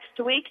back next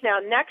week. Now,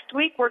 next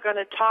week we're going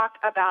to talk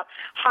about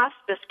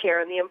hospice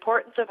care and the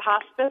importance of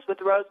hospice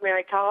with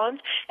Rosemary Collins.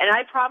 And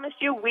I promise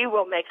you, we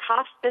will make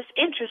hospice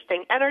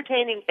interesting,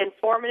 entertaining,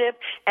 informative,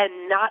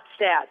 and not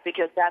sad,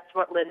 because that's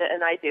what Linda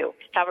and I do.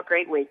 Have a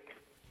great week.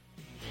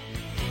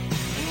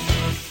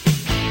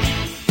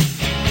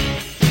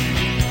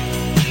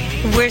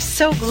 We're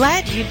so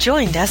glad you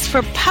joined us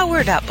for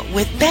Powered Up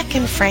with Beck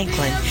and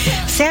Franklin.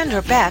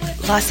 Sandra Beck,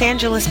 Los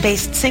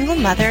Angeles-based single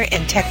mother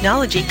and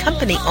technology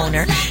company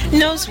owner,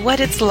 knows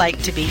what it's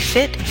like to be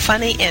fit,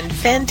 funny, and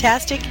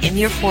fantastic in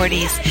your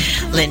 40s.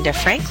 Linda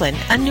Franklin,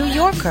 a New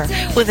Yorker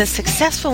with a successful